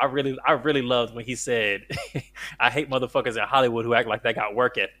also, I really loved when he said, "I hate motherfuckers in Hollywood who act like they got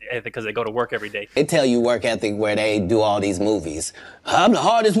work ethic because they go to work every day." They tell you work ethic where they do all these movies. I'm the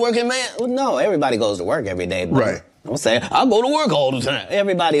hardest working man. Well, no, everybody goes to work every day. Bro. Right. I'm saying I go to work all the time.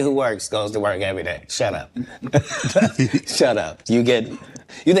 Everybody who works goes to work every day. Shut up. Shut up. You think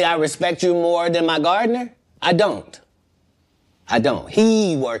I respect you more than my gardener? I don't.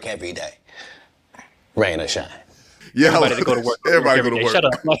 He work every day. Rain or shine. Yeah, everybody go to work. Everybody go to work. Shut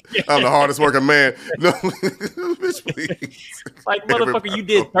up. I'm the hardest working man. No, bitch, please. Like motherfucker, you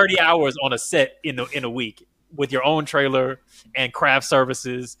did 30 hours on a set in a week with your own trailer and craft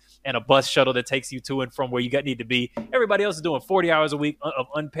services and a bus shuttle that takes you to and from where you need to be. Everybody else is doing 40 hours a week of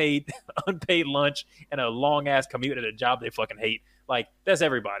unpaid lunch and a long ass commute at a job they fucking hate. Like that's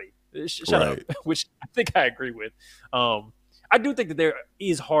everybody. Shut up. Which I think I agree with. I do think that there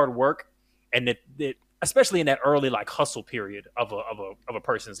is hard work, and that especially in that early like hustle period of a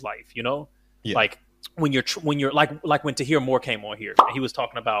person's life, you know, like when you're like when Tahir Moore came on here and he was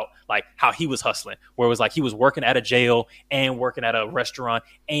talking about like how he was hustling, where it was like he was working at a jail and working at a restaurant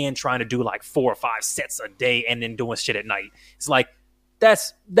and trying to do like 4 or 5 sets a day and then doing shit at night. It's like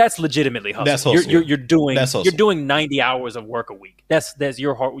that's legitimately hustle. That's hustle. You're doing 90 hours of work a week. That's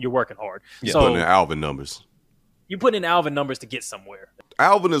you're working hard. Yeah. So putting in Alvin numbers. You put in Alvin numbers to get somewhere.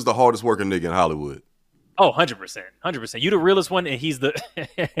 Alvin is the hardest working nigga in Hollywood. Oh, 100%. You the realest one, and he's the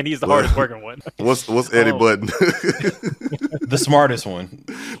hardest working one. What's Eddie Button? The smartest one.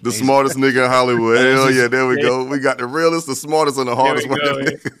 The smartest nigga in Hollywood. Hell yeah, there we go. We got the realest, the smartest, and the hardest one.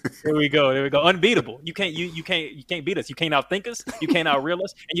 There we go. Unbeatable. You can't beat us. You can't outthink us. You can't outreel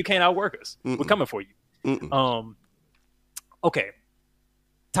us, and you can't outwork us. We're coming for you. Okay.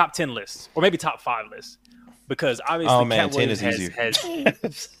 Top 10 lists, or maybe top 5 lists, because obviously Katt Williams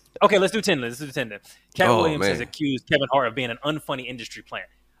has okay, let's do 10 then. Katt Williams has accused Kevin Hart of being an unfunny industry plant.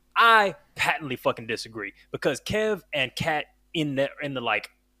 I patently fucking disagree, because Kev and Katt in the like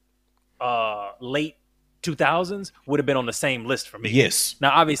late 2000s would have been on the same list for me. Yes.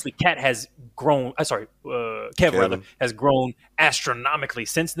 Now, obviously, Katt has grown. Kev has grown astronomically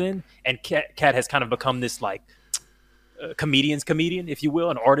since then, and Katt has kind of become this like comedian, if you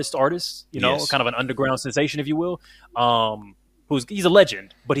will, an artist, you know, kind of an underground sensation, if you will. He's a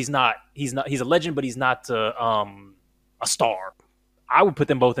legend, but he's a legend, but he's not a star. I would put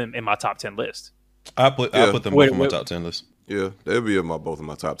them both in my top 10 list. I put them both in my top 10 list. Yeah, they'd be both in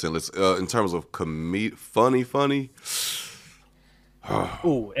my top 10 list. In terms of funny.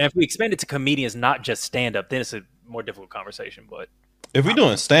 Ooh, and if we expand it to comedians, not just stand up, then it's a more difficult conversation. But if we're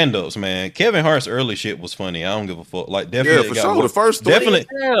doing stand-ups, man, Kevin Hart's early shit was funny. I don't give a fuck. Like, definitely, for sure. The first three. definitely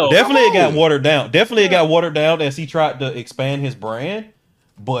it got watered down. Definitely, it got watered down as he tried to expand his brand.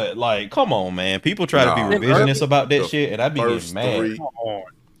 But like, come on, man, people try to be revisionist about that shit, and I be getting mad.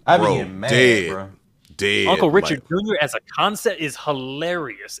 I be getting mad, bro. Dead. Uncle Richard Jr. as a concept is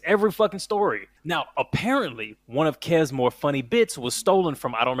hilarious. Every fucking story. Now, apparently, one of Kev's more funny bits was stolen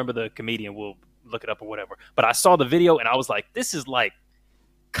from, I don't remember the comedian, we'll look it up or whatever. But I saw the video and I was like, this is like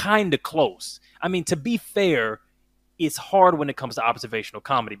kind of close. I mean, to be fair, it's hard when it comes to observational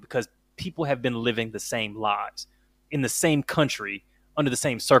comedy because people have been living the same lives in the same country under the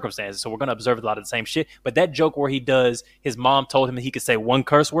same circumstances. So we're going to observe a lot of the same shit. But that joke where he does, his mom told him that he could say one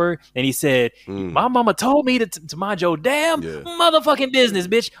curse word. And he said, my mama told me to mind your damn motherfucking business,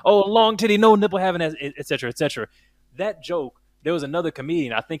 bitch. Oh, long titty, no nipple having, et cetera, et cetera. That joke, there was another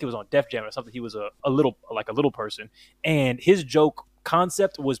comedian, I think it was on Def Jam or something. He was a little person. And his joke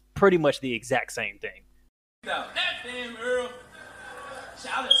concept was pretty much the exact same thing. That damn Earl,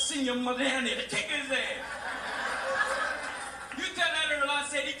 I'll have seen your mother down there to kick his ass. You tell that Earl I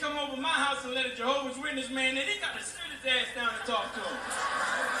said he come over my house and let a Jehovah's Witness man in, he got to sit his ass down and talk to him.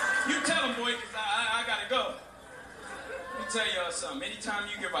 You tell him, boy, because I got to go. Let me tell y'all something. Anytime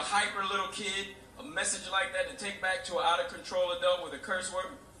you give a hyper little kid a message like that to take back to an out-of-control adult with a curse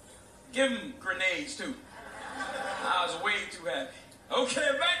word, give him grenades, too. I was way too happy. Okay,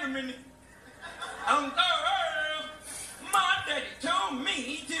 wait a minute. Earl, my daddy told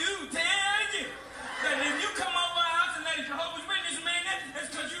me to tell you that if you come over our house and let a Jehovah's Witness man in,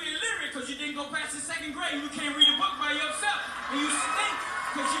 it's because you're illiterate, because you didn't go past the 2nd grade and you can't read a book by yourself. And you stink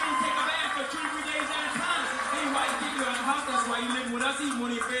because you don't take a bath for 2 or 3 days at a time. Ain't why you kick you out of the house, that's why you living with us, eating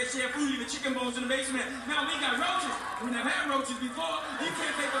one of your fair share food, leaving chicken bones in the basement. Now we got roaches. We never had roaches before. You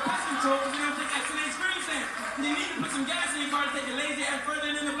can't pay for pest control because you don't take accident screen stamp. You need to put some gas in your car to take your lazy ass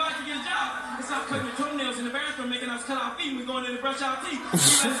further in the block to get a job. And stop cutting your toenails in the bathroom, making us cut our feet when we going in to brush our teeth. You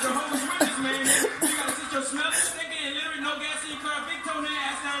got a Jehovah's Witness, man. You got to sit your smelling, stinking, illiterate, no gas in your car, big toenail,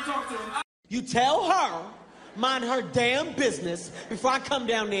 ass down and talk to him. You tell her, mind her damn business before I come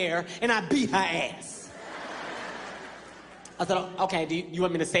down there and I beat her ass. I said, okay, do you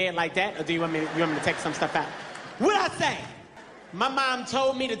want me to say it like that, or do you want me to take some stuff out? What I say? My mom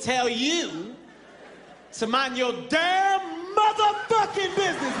told me to tell you to mind your damn motherfucking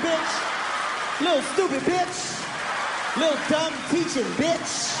business, bitch. Little stupid bitch. Little dumb teaching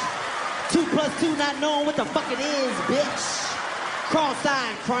bitch. 2 + 2 not knowing what the fuck it is, bitch.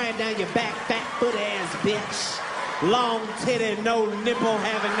 Cross-eyed crying down your back, fat foot ass bitch. Long titty, no nipple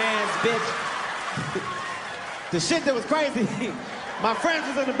having ass bitch. The shit that was crazy, my friends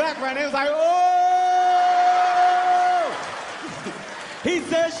was in the background, they was like, oh! He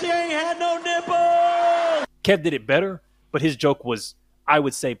said she ain't had no nipple! Kev did it better, but his joke was, I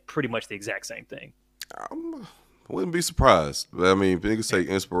would say, pretty much the exact same thing. I wouldn't be surprised. I mean, you can say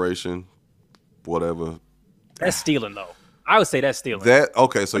inspiration, whatever. That's stealing, though. I would say that's stealing.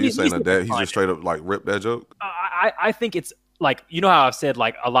 Okay, so you're saying that he just straight up like ripped that joke? I think it's like, you know how I've said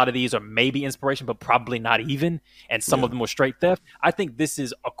like a lot of these are maybe inspiration, but probably not even, and some of them were straight theft. I think this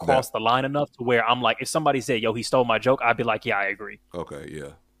is across the line enough to where I'm like, if somebody said, "Yo, he stole my joke," I'd be like, "Yeah, I agree." Okay, yeah.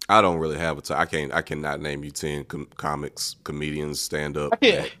 I don't really have I cannot name you 10 comics, comedians, stand up.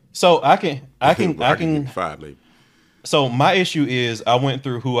 I can 5 maybe. So my issue is I went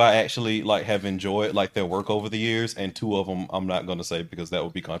through who I actually like have enjoyed like their work over the years, and 2 of them I'm not going to say because that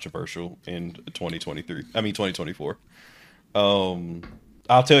would be controversial in 2024.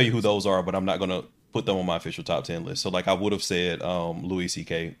 I'll tell you who those are, but I'm not going to put them on my official top 10 list. So like I would have said Louis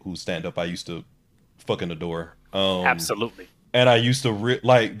C.K., whose stand up I used to fucking adore. Absolutely. And I used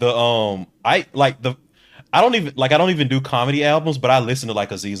to I don't even do comedy albums, but I listen to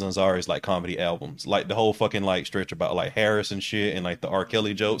like Aziz Ansari's like comedy albums, like the whole fucking like stretch about like Harris and shit, and like the R.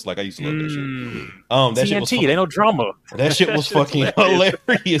 Kelly jokes. Like I used to love that shit. That TNT, shit was they no drama. That shit was fucking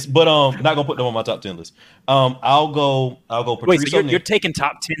hilarious. But not gonna put them on my top 10 list. I'll go. Wait, so you're taking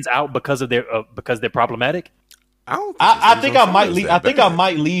top 10s out because of they're problematic? I think I might leave. I think I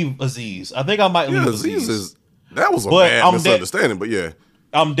might leave Aziz. I think I might leave Aziz. That was a bad misunderstanding, but yeah.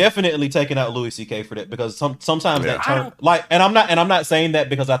 I'm definitely taking out Louis C.K. for that because sometimes that term and I'm not saying that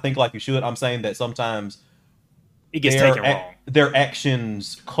because I think like you should. I'm saying that sometimes it gets taken wrong. Their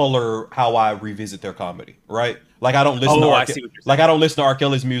actions color how I revisit their comedy, right? Like I don't listen to I don't listen to R.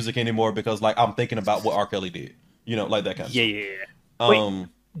 Kelly's music anymore because like I'm thinking about what R. Kelly did, you know, like that kind of stuff. Yeah. Wait,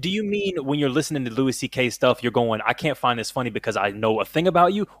 do you mean when you're listening to Louis C.K. stuff, you're going, I can't find this funny because I know a thing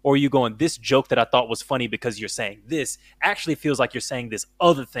about you? Or are you going, this joke that I thought was funny because you're saying this actually feels like you're saying this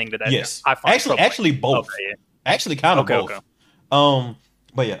other thing that I find actually both. Okay, yeah. Actually kind of both. Okay.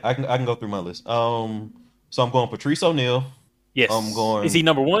 But yeah, I can go through my list. So I'm going Patrice O'Neal. Yes. I'm going. Is he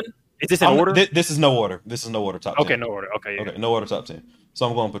number one? Is this in order? This is no order. This is no order top 10. Okay, no order. Okay, yeah. Okay, no order top 10. So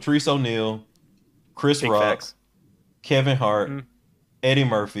I'm going Patrice O'Neal, Chris Big Rock, facts. Kevin Hart, Eddie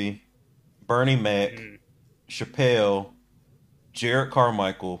Murphy, Bernie Mac, Chappelle, Jared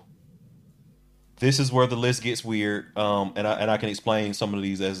Carmichael. This is where the list gets weird, and I can explain some of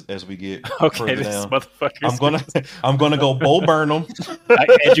these as we get further down. I'm gonna go Bo Burnham,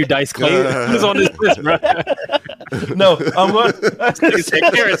 Andrew Dice Clay. Who's on this list, bro? No, I'm going.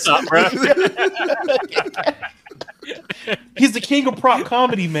 Carrot Top, bro. He's the king of prop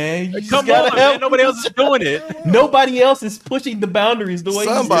comedy, man. You Come on, man. Nobody else is doing it. Nobody else is pushing the boundaries the way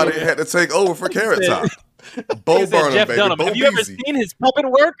somebody had to take over for Carrot Top. Bo Burnham, Jeff baby. Dunham. Bo Have you ever Beasy. seen his puppet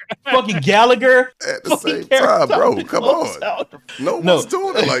work? Fucking Gallagher At the same time, bro. Come on. No one's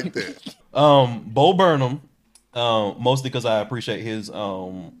doing it like that. Bo Burnham, mostly because I appreciate his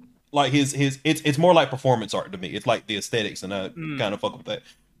like his it's more like performance art to me. It's like the aesthetics, and I kind of fuck with that.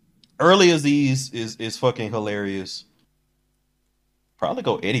 Early as these is fucking hilarious. Probably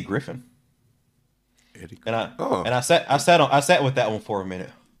go Eddie Griffin. And I sat with that one for a minute.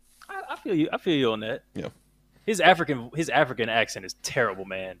 I feel you. I feel you on that. Yeah. His African accent is terrible,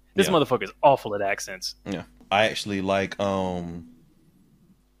 man. This motherfucker is awful at accents. Yeah. I actually like now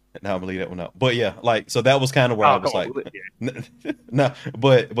I believe that one out. But yeah, like so that was kind of where I was like no,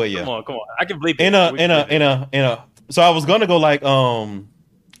 but yeah. Come on. I can believe in a so I was gonna go like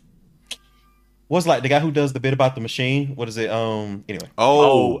what's like the guy who does the bit about the machine? What is it? Anyway.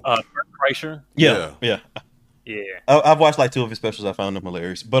 Kreischer? Yeah. Yeah. I've watched like 2 of his specials. I found them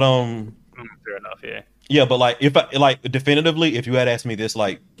hilarious. But fair enough, yeah. Yeah, but like if I like definitively, if you had asked me this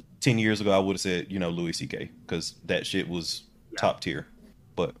like 10 years ago, I would have said, Louis C.K. because that shit was top tier.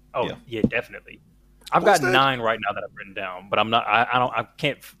 But yeah, definitely. I've got 9 right now that I've written down, but I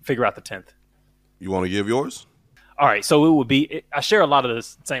can't figure out the 10th. You want to give yours? All right, so it would be. I share a lot of the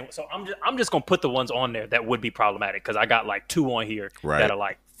same. So I'm just gonna put the ones on there that would be problematic because I got like 2 on here that are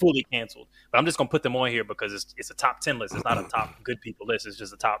like fully canceled. But I'm just gonna put them on here because it's a top 10 list. It's not a top good people list. It's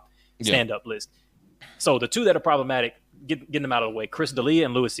just a top stand up list. So the 2 that are problematic, getting them out of the way. Chris D'Elia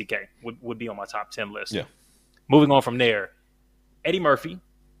and Louis C.K. would be on my top 10 list. Yeah. Moving on from there, Eddie Murphy,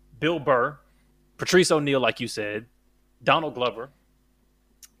 Bill Burr, Patrice O'Neal, like you said, Donald Glover,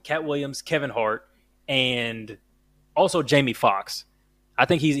 Cat Williams, Kevin Hart, and also Jamie Foxx. I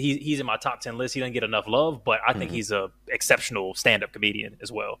think he's in my top 10 list. He doesn't get enough love, but I think he's a exceptional stand-up comedian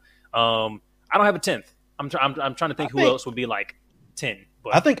as well. I don't have a 10th. I'm trying to think who else would be like 10.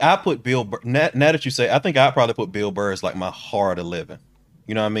 But I think I put Bill Burr. Now that you say, I think I'd probably put Bill Burr as like my hard 11.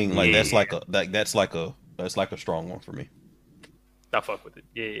 You know what I mean? Like that's like a strong one for me. I fuck with it.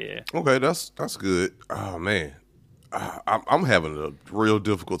 Yeah. Okay, that's good. Oh man, I'm having a real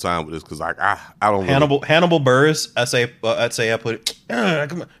difficult time with this because like I don't Hannibal Buress. I'd say I put it.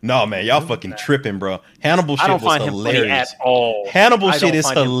 Come on. No man, y'all fucking tripping, bro. Hannibal shit was hilarious. At all. Hannibal shit is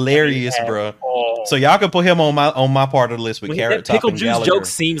hilarious, bro. So y'all can put him on my part of the list with Carrot Top and Gallagher. Pickle Juice joke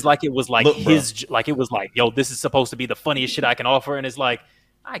seems like it was like yo, this is supposed to be the funniest shit I can offer, and it's like,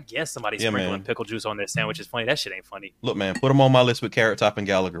 I guess somebody's sprinkling pickle juice on their sandwich is funny. That shit ain't funny. Look, man, put him on my list with Carrot Top and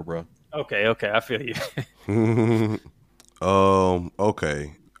Gallagher, bro. Okay, I feel you.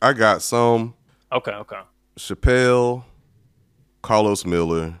 Okay. I got some. Okay. Chappelle, Carlos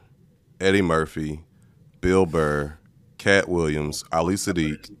Miller, Eddie Murphy, Bill Burr, Cat Williams, Ali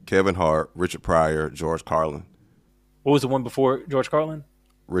Sadiq, Kevin Hart, Richard Pryor, George Carlin. What was the one before George Carlin?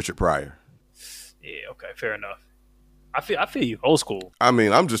 Richard Pryor. Yeah, okay, fair enough. I feel you. Old school. I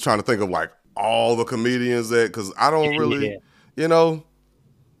mean, I'm just trying to think of like all the comedians because I don't really, you know.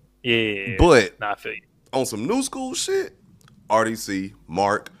 Yeah. But I feel you. On some new school shit, RDC,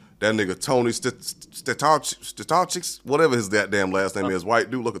 Mark, that nigga Tony Stachix, whatever his goddamn last name is, white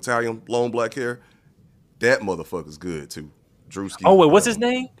dude, look Italian, long black hair. That motherfucker's good too. Drewski. Oh wait, what's his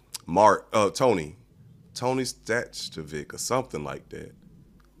name? Mark, Tony Stachkovic or something like that.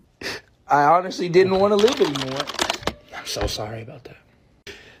 I honestly didn't want to live anymore. I'm so sorry about that.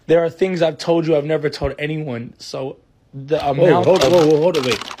 There are things I've told you I've never told anyone. So the amount hold it,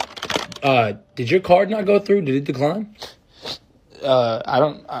 wait. Did your card not go through? Did it decline? I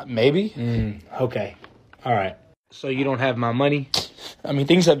don't. Maybe. Okay. All right. So you don't have my money? I mean,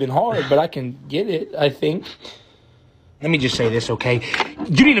 things have been hard, but I can get it, I think. Let me just say this, okay?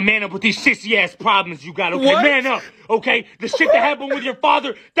 You need to man up with these sissy ass problems you got, okay? What? Man up, okay? The shit that happened with your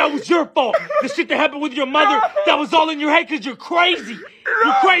father, that was your fault. The shit that happened with your mother, that was all in your head because you're crazy.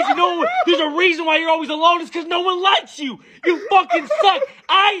 You're crazy. There's a reason why you're always alone. It's because no one likes you. You fucking suck.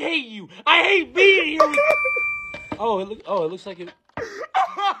 I hate you. I hate being here with you. It looks like it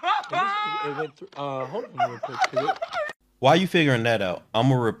went through. Hold on real quick. While you figuring that out, I'm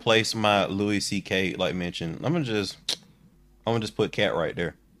gonna replace my Louis C.K. like mentioned. I'm gonna just put KATT right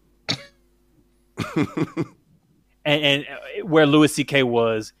there. and where Louis C.K.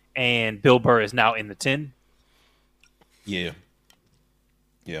 was and Bill Burr is now in the 10. Yeah.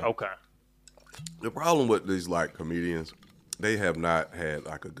 Okay. The problem with these like comedians, they have not had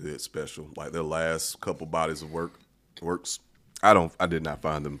like a good special. Like their last couple bodies of works. I did not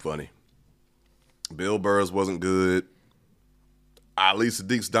find them funny. Bill Burr's wasn't good. Lisa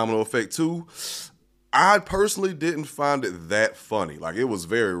Deek's Domino Effect 2. I personally didn't find it that funny. Like it was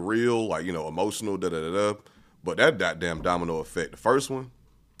very real, like, you know, emotional, da-da-da-da. But that goddamn Domino Effect, the first one,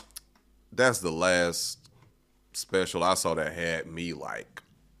 that's the last special I saw that had me like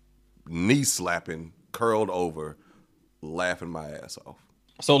knee slapping, curled over, laughing my ass off.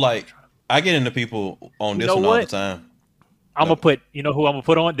 So like I get into people on this one all the time. I'm gonna put, you know who I'm gonna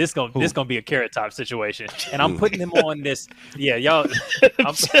put on? This gonna be a Carrot Top situation, and I'm putting him on this. Yeah, y'all.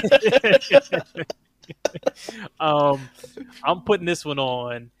 I'm putting this one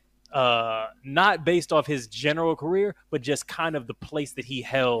on, not based off his general career, but just kind of the place that he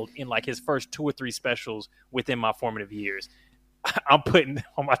held in like his first 2 or 3 specials within my formative years. I'm putting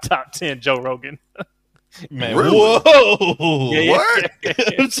on my top 10 Joe Rogan. Man, really? Whoa! Yeah. What?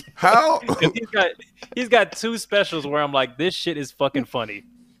 How? He's got 2 specials where I'm like, this shit is fucking funny.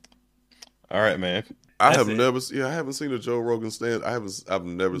 All right, man. I haven't seen a Joe Rogan stand. I've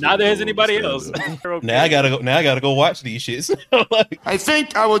never. Neither has anybody else. Now I gotta go watch these shits. I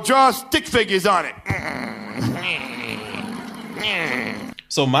think I will draw stick figures on it.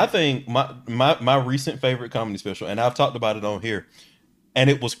 So my thing, my recent favorite comedy special, and I've talked about it on here, and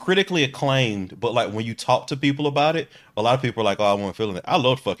it was critically acclaimed, but like when you talk to people about it, a lot of people are like, "Oh, I wasn't feeling it." I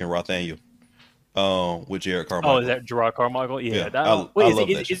loved fucking Rothaniel, with Jared Carmichael. Oh, is that Gerard Carmichael? Yeah.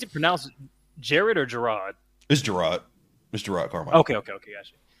 Is it pronounced Jared or Gerard? It's Gerard. It's Gerard Carmichael. Okay,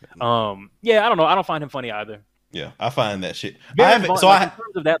 gotcha. Yeah, I don't know. I don't find him funny either. Yeah, I find that shit. In terms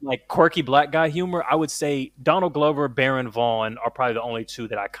of that like quirky black guy humor, I would say Donald Glover, Baron Vaughn are probably the only 2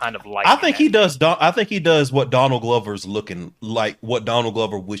 that I kind of like. I think he does. I think he does what Donald Glover's looking like, what Donald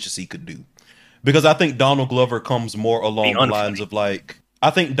Glover wishes he could do, because I think Donald Glover comes more along the lines of like. I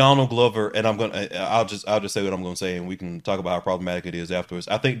think Donald Glover, and I'll just say what I'm gonna say, and we can talk about how problematic it is afterwards.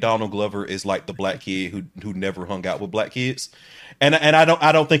 I think Donald Glover is like the black kid who never hung out with black kids, and I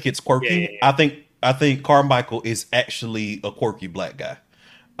don't think it's quirky. Yeah. I think Carmichael is actually a quirky black guy,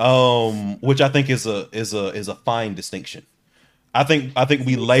 which I think is a fine distinction. I think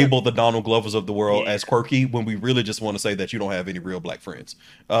we label the Donald Glovers of the world as quirky when we really just want to say that you don't have any real black friends.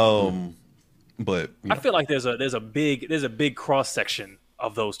 But I feel like there's a big cross section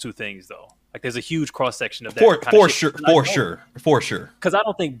of those 2 things though. Like there's a huge cross section of that for sure. Because I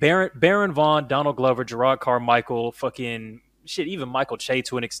don't think Baron Vaughn, Donald Glover, Gerard Carmichael, fucking shit, even Michael Che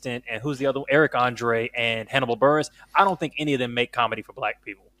to an extent, and who's the other one? Eric Andre and Hannibal Buress. I don't think any of them make comedy for black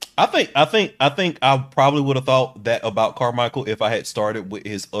people. I think I probably would have thought that about Carmichael if I had started with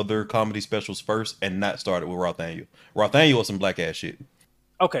his other comedy specials first and not started with Rothaniel. Rothaniel was some black ass shit.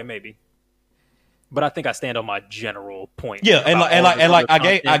 Okay, maybe. But I think I stand on my general point. Yeah, and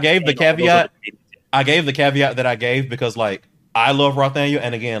I gave the caveat. I gave the caveat that I gave because like I love Rothaniel,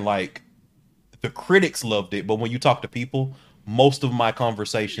 and again like the critics loved it, but when you talk to people, most of my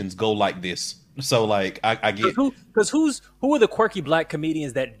conversations go like this. So like I get who are the quirky black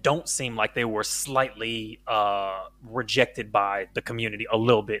comedians that don't seem like they were slightly rejected by the community a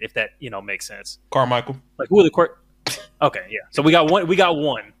little bit, if that makes sense. Carmichael. Like who are the Okay, yeah. So we got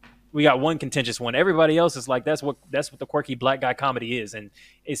one contentious one. Everybody else is like that's what the quirky black guy comedy is, and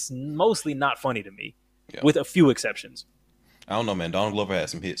it's mostly not funny to me, with a few exceptions. I don't know, man. Donald Glover had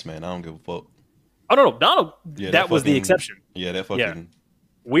some hits, man. I don't give a fuck. Oh no, Donald. Yeah, that was the exception. Yeah, that fucking. Yeah.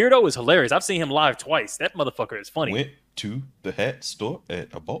 Weirdo is hilarious. I've seen him live twice. That motherfucker is funny. Went to the hat store and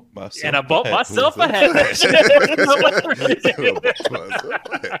I bought myself. And I bought myself a hat.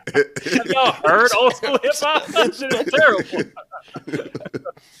 Have y'all heard old school hip hop? That shit is terrible.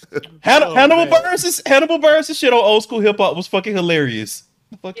 Hannibal Buress' shit on old school hip hop was fucking hilarious.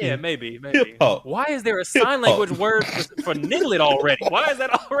 Yeah, maybe. Why is there a sign language word for niglet already? Why is that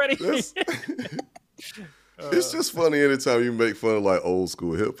already? It's just funny anytime you make fun of like old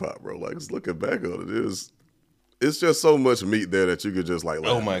school hip hop, bro. Like just looking back on it, it's just so much meat there that you could just like.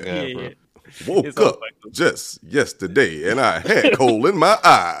 Oh my god, Yeah, bro. yeah. Woke It's up all just yesterday and I had coal in my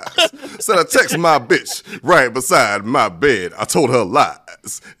eyes. Said I text my bitch right beside my bed. I told her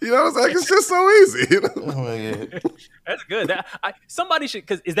lies. You know what I'm saying? It's just so easy. You know? Oh my god. That's good. Somebody should,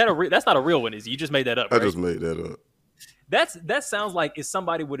 because is that that's not a real one? Is it? You just made that up? I Right? just made that up. That sounds like if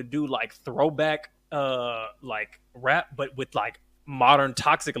somebody were to do like throwback like rap, but with like modern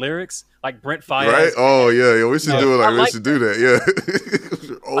toxic lyrics, like Brent Faiyaz. Right? Oh yeah. We should do it. Like, we should do that. Yeah.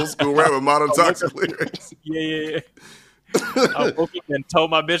 Old school rap with modern toxic lyrics. Yeah. I woke up and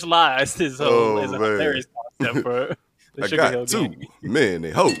told my bitch lies. Is a hilarious concept for the I Sugar got Hill two Gang. many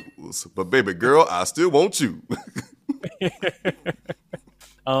hoes, but baby girl, I still want you.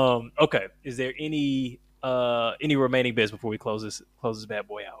 Okay. Is there any remaining bits before we close this bad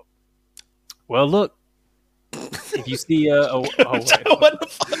boy out? Well, look. If you see what the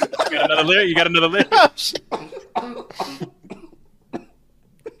fuck? You got another lyric?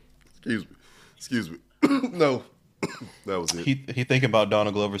 Excuse me. No. That was it. He thinking about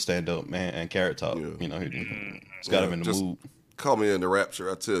Donald Glover stand up, man, and Carrot Top. Yeah. You know, he's got him in the just mood. Call me in the rapture,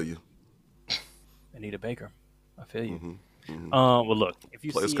 I tell you. Anita Baker. I feel you. Well, look, if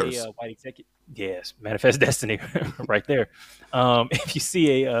you see a white executive, yes, manifest destiny, right there. If you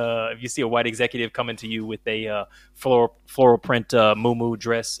see a white executive coming to you with a floral print muumuu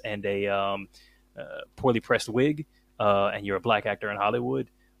dress and a poorly pressed wig, and you're a black actor in Hollywood,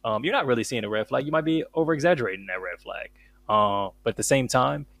 you're not really seeing a red flag. You might be over exaggerating that red flag. But at the same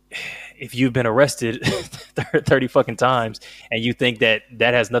time, if you've been arrested 30 fucking times and you think that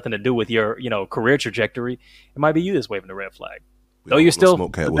has nothing to do with your, career trajectory, it might be you that's waving the red flag. Though you're still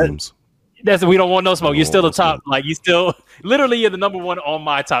smoke Cat Williams. We don't want no smoke. You're still the top. Like you still, literally, you're the number one on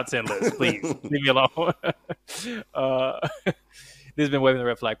my top 10 list. Please leave me alone. This has been Waving the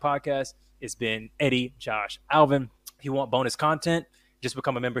Red Flag podcast. It's been Eddie, Josh, Alvin. If you want bonus content, just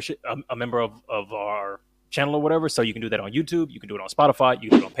become a member of our channel or whatever. So you can do that on YouTube. You can do it on Spotify. You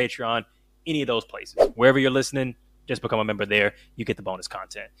can do it on Patreon. Any of those places. Wherever you're listening, just become a member there. You get the bonus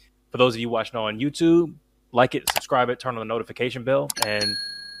content. For those of you watching on YouTube, like it, subscribe it, turn on the notification bell, and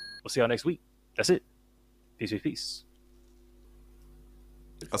we'll see y'all next week. That's it. Peace.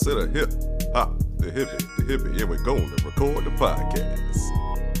 I said a hip hop, the hippie. Yeah, we're going to record the podcast.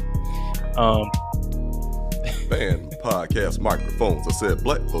 Ban podcast microphones. I said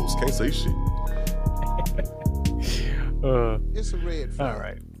black folks can't say shit. It's a red flag. All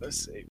right, let's see.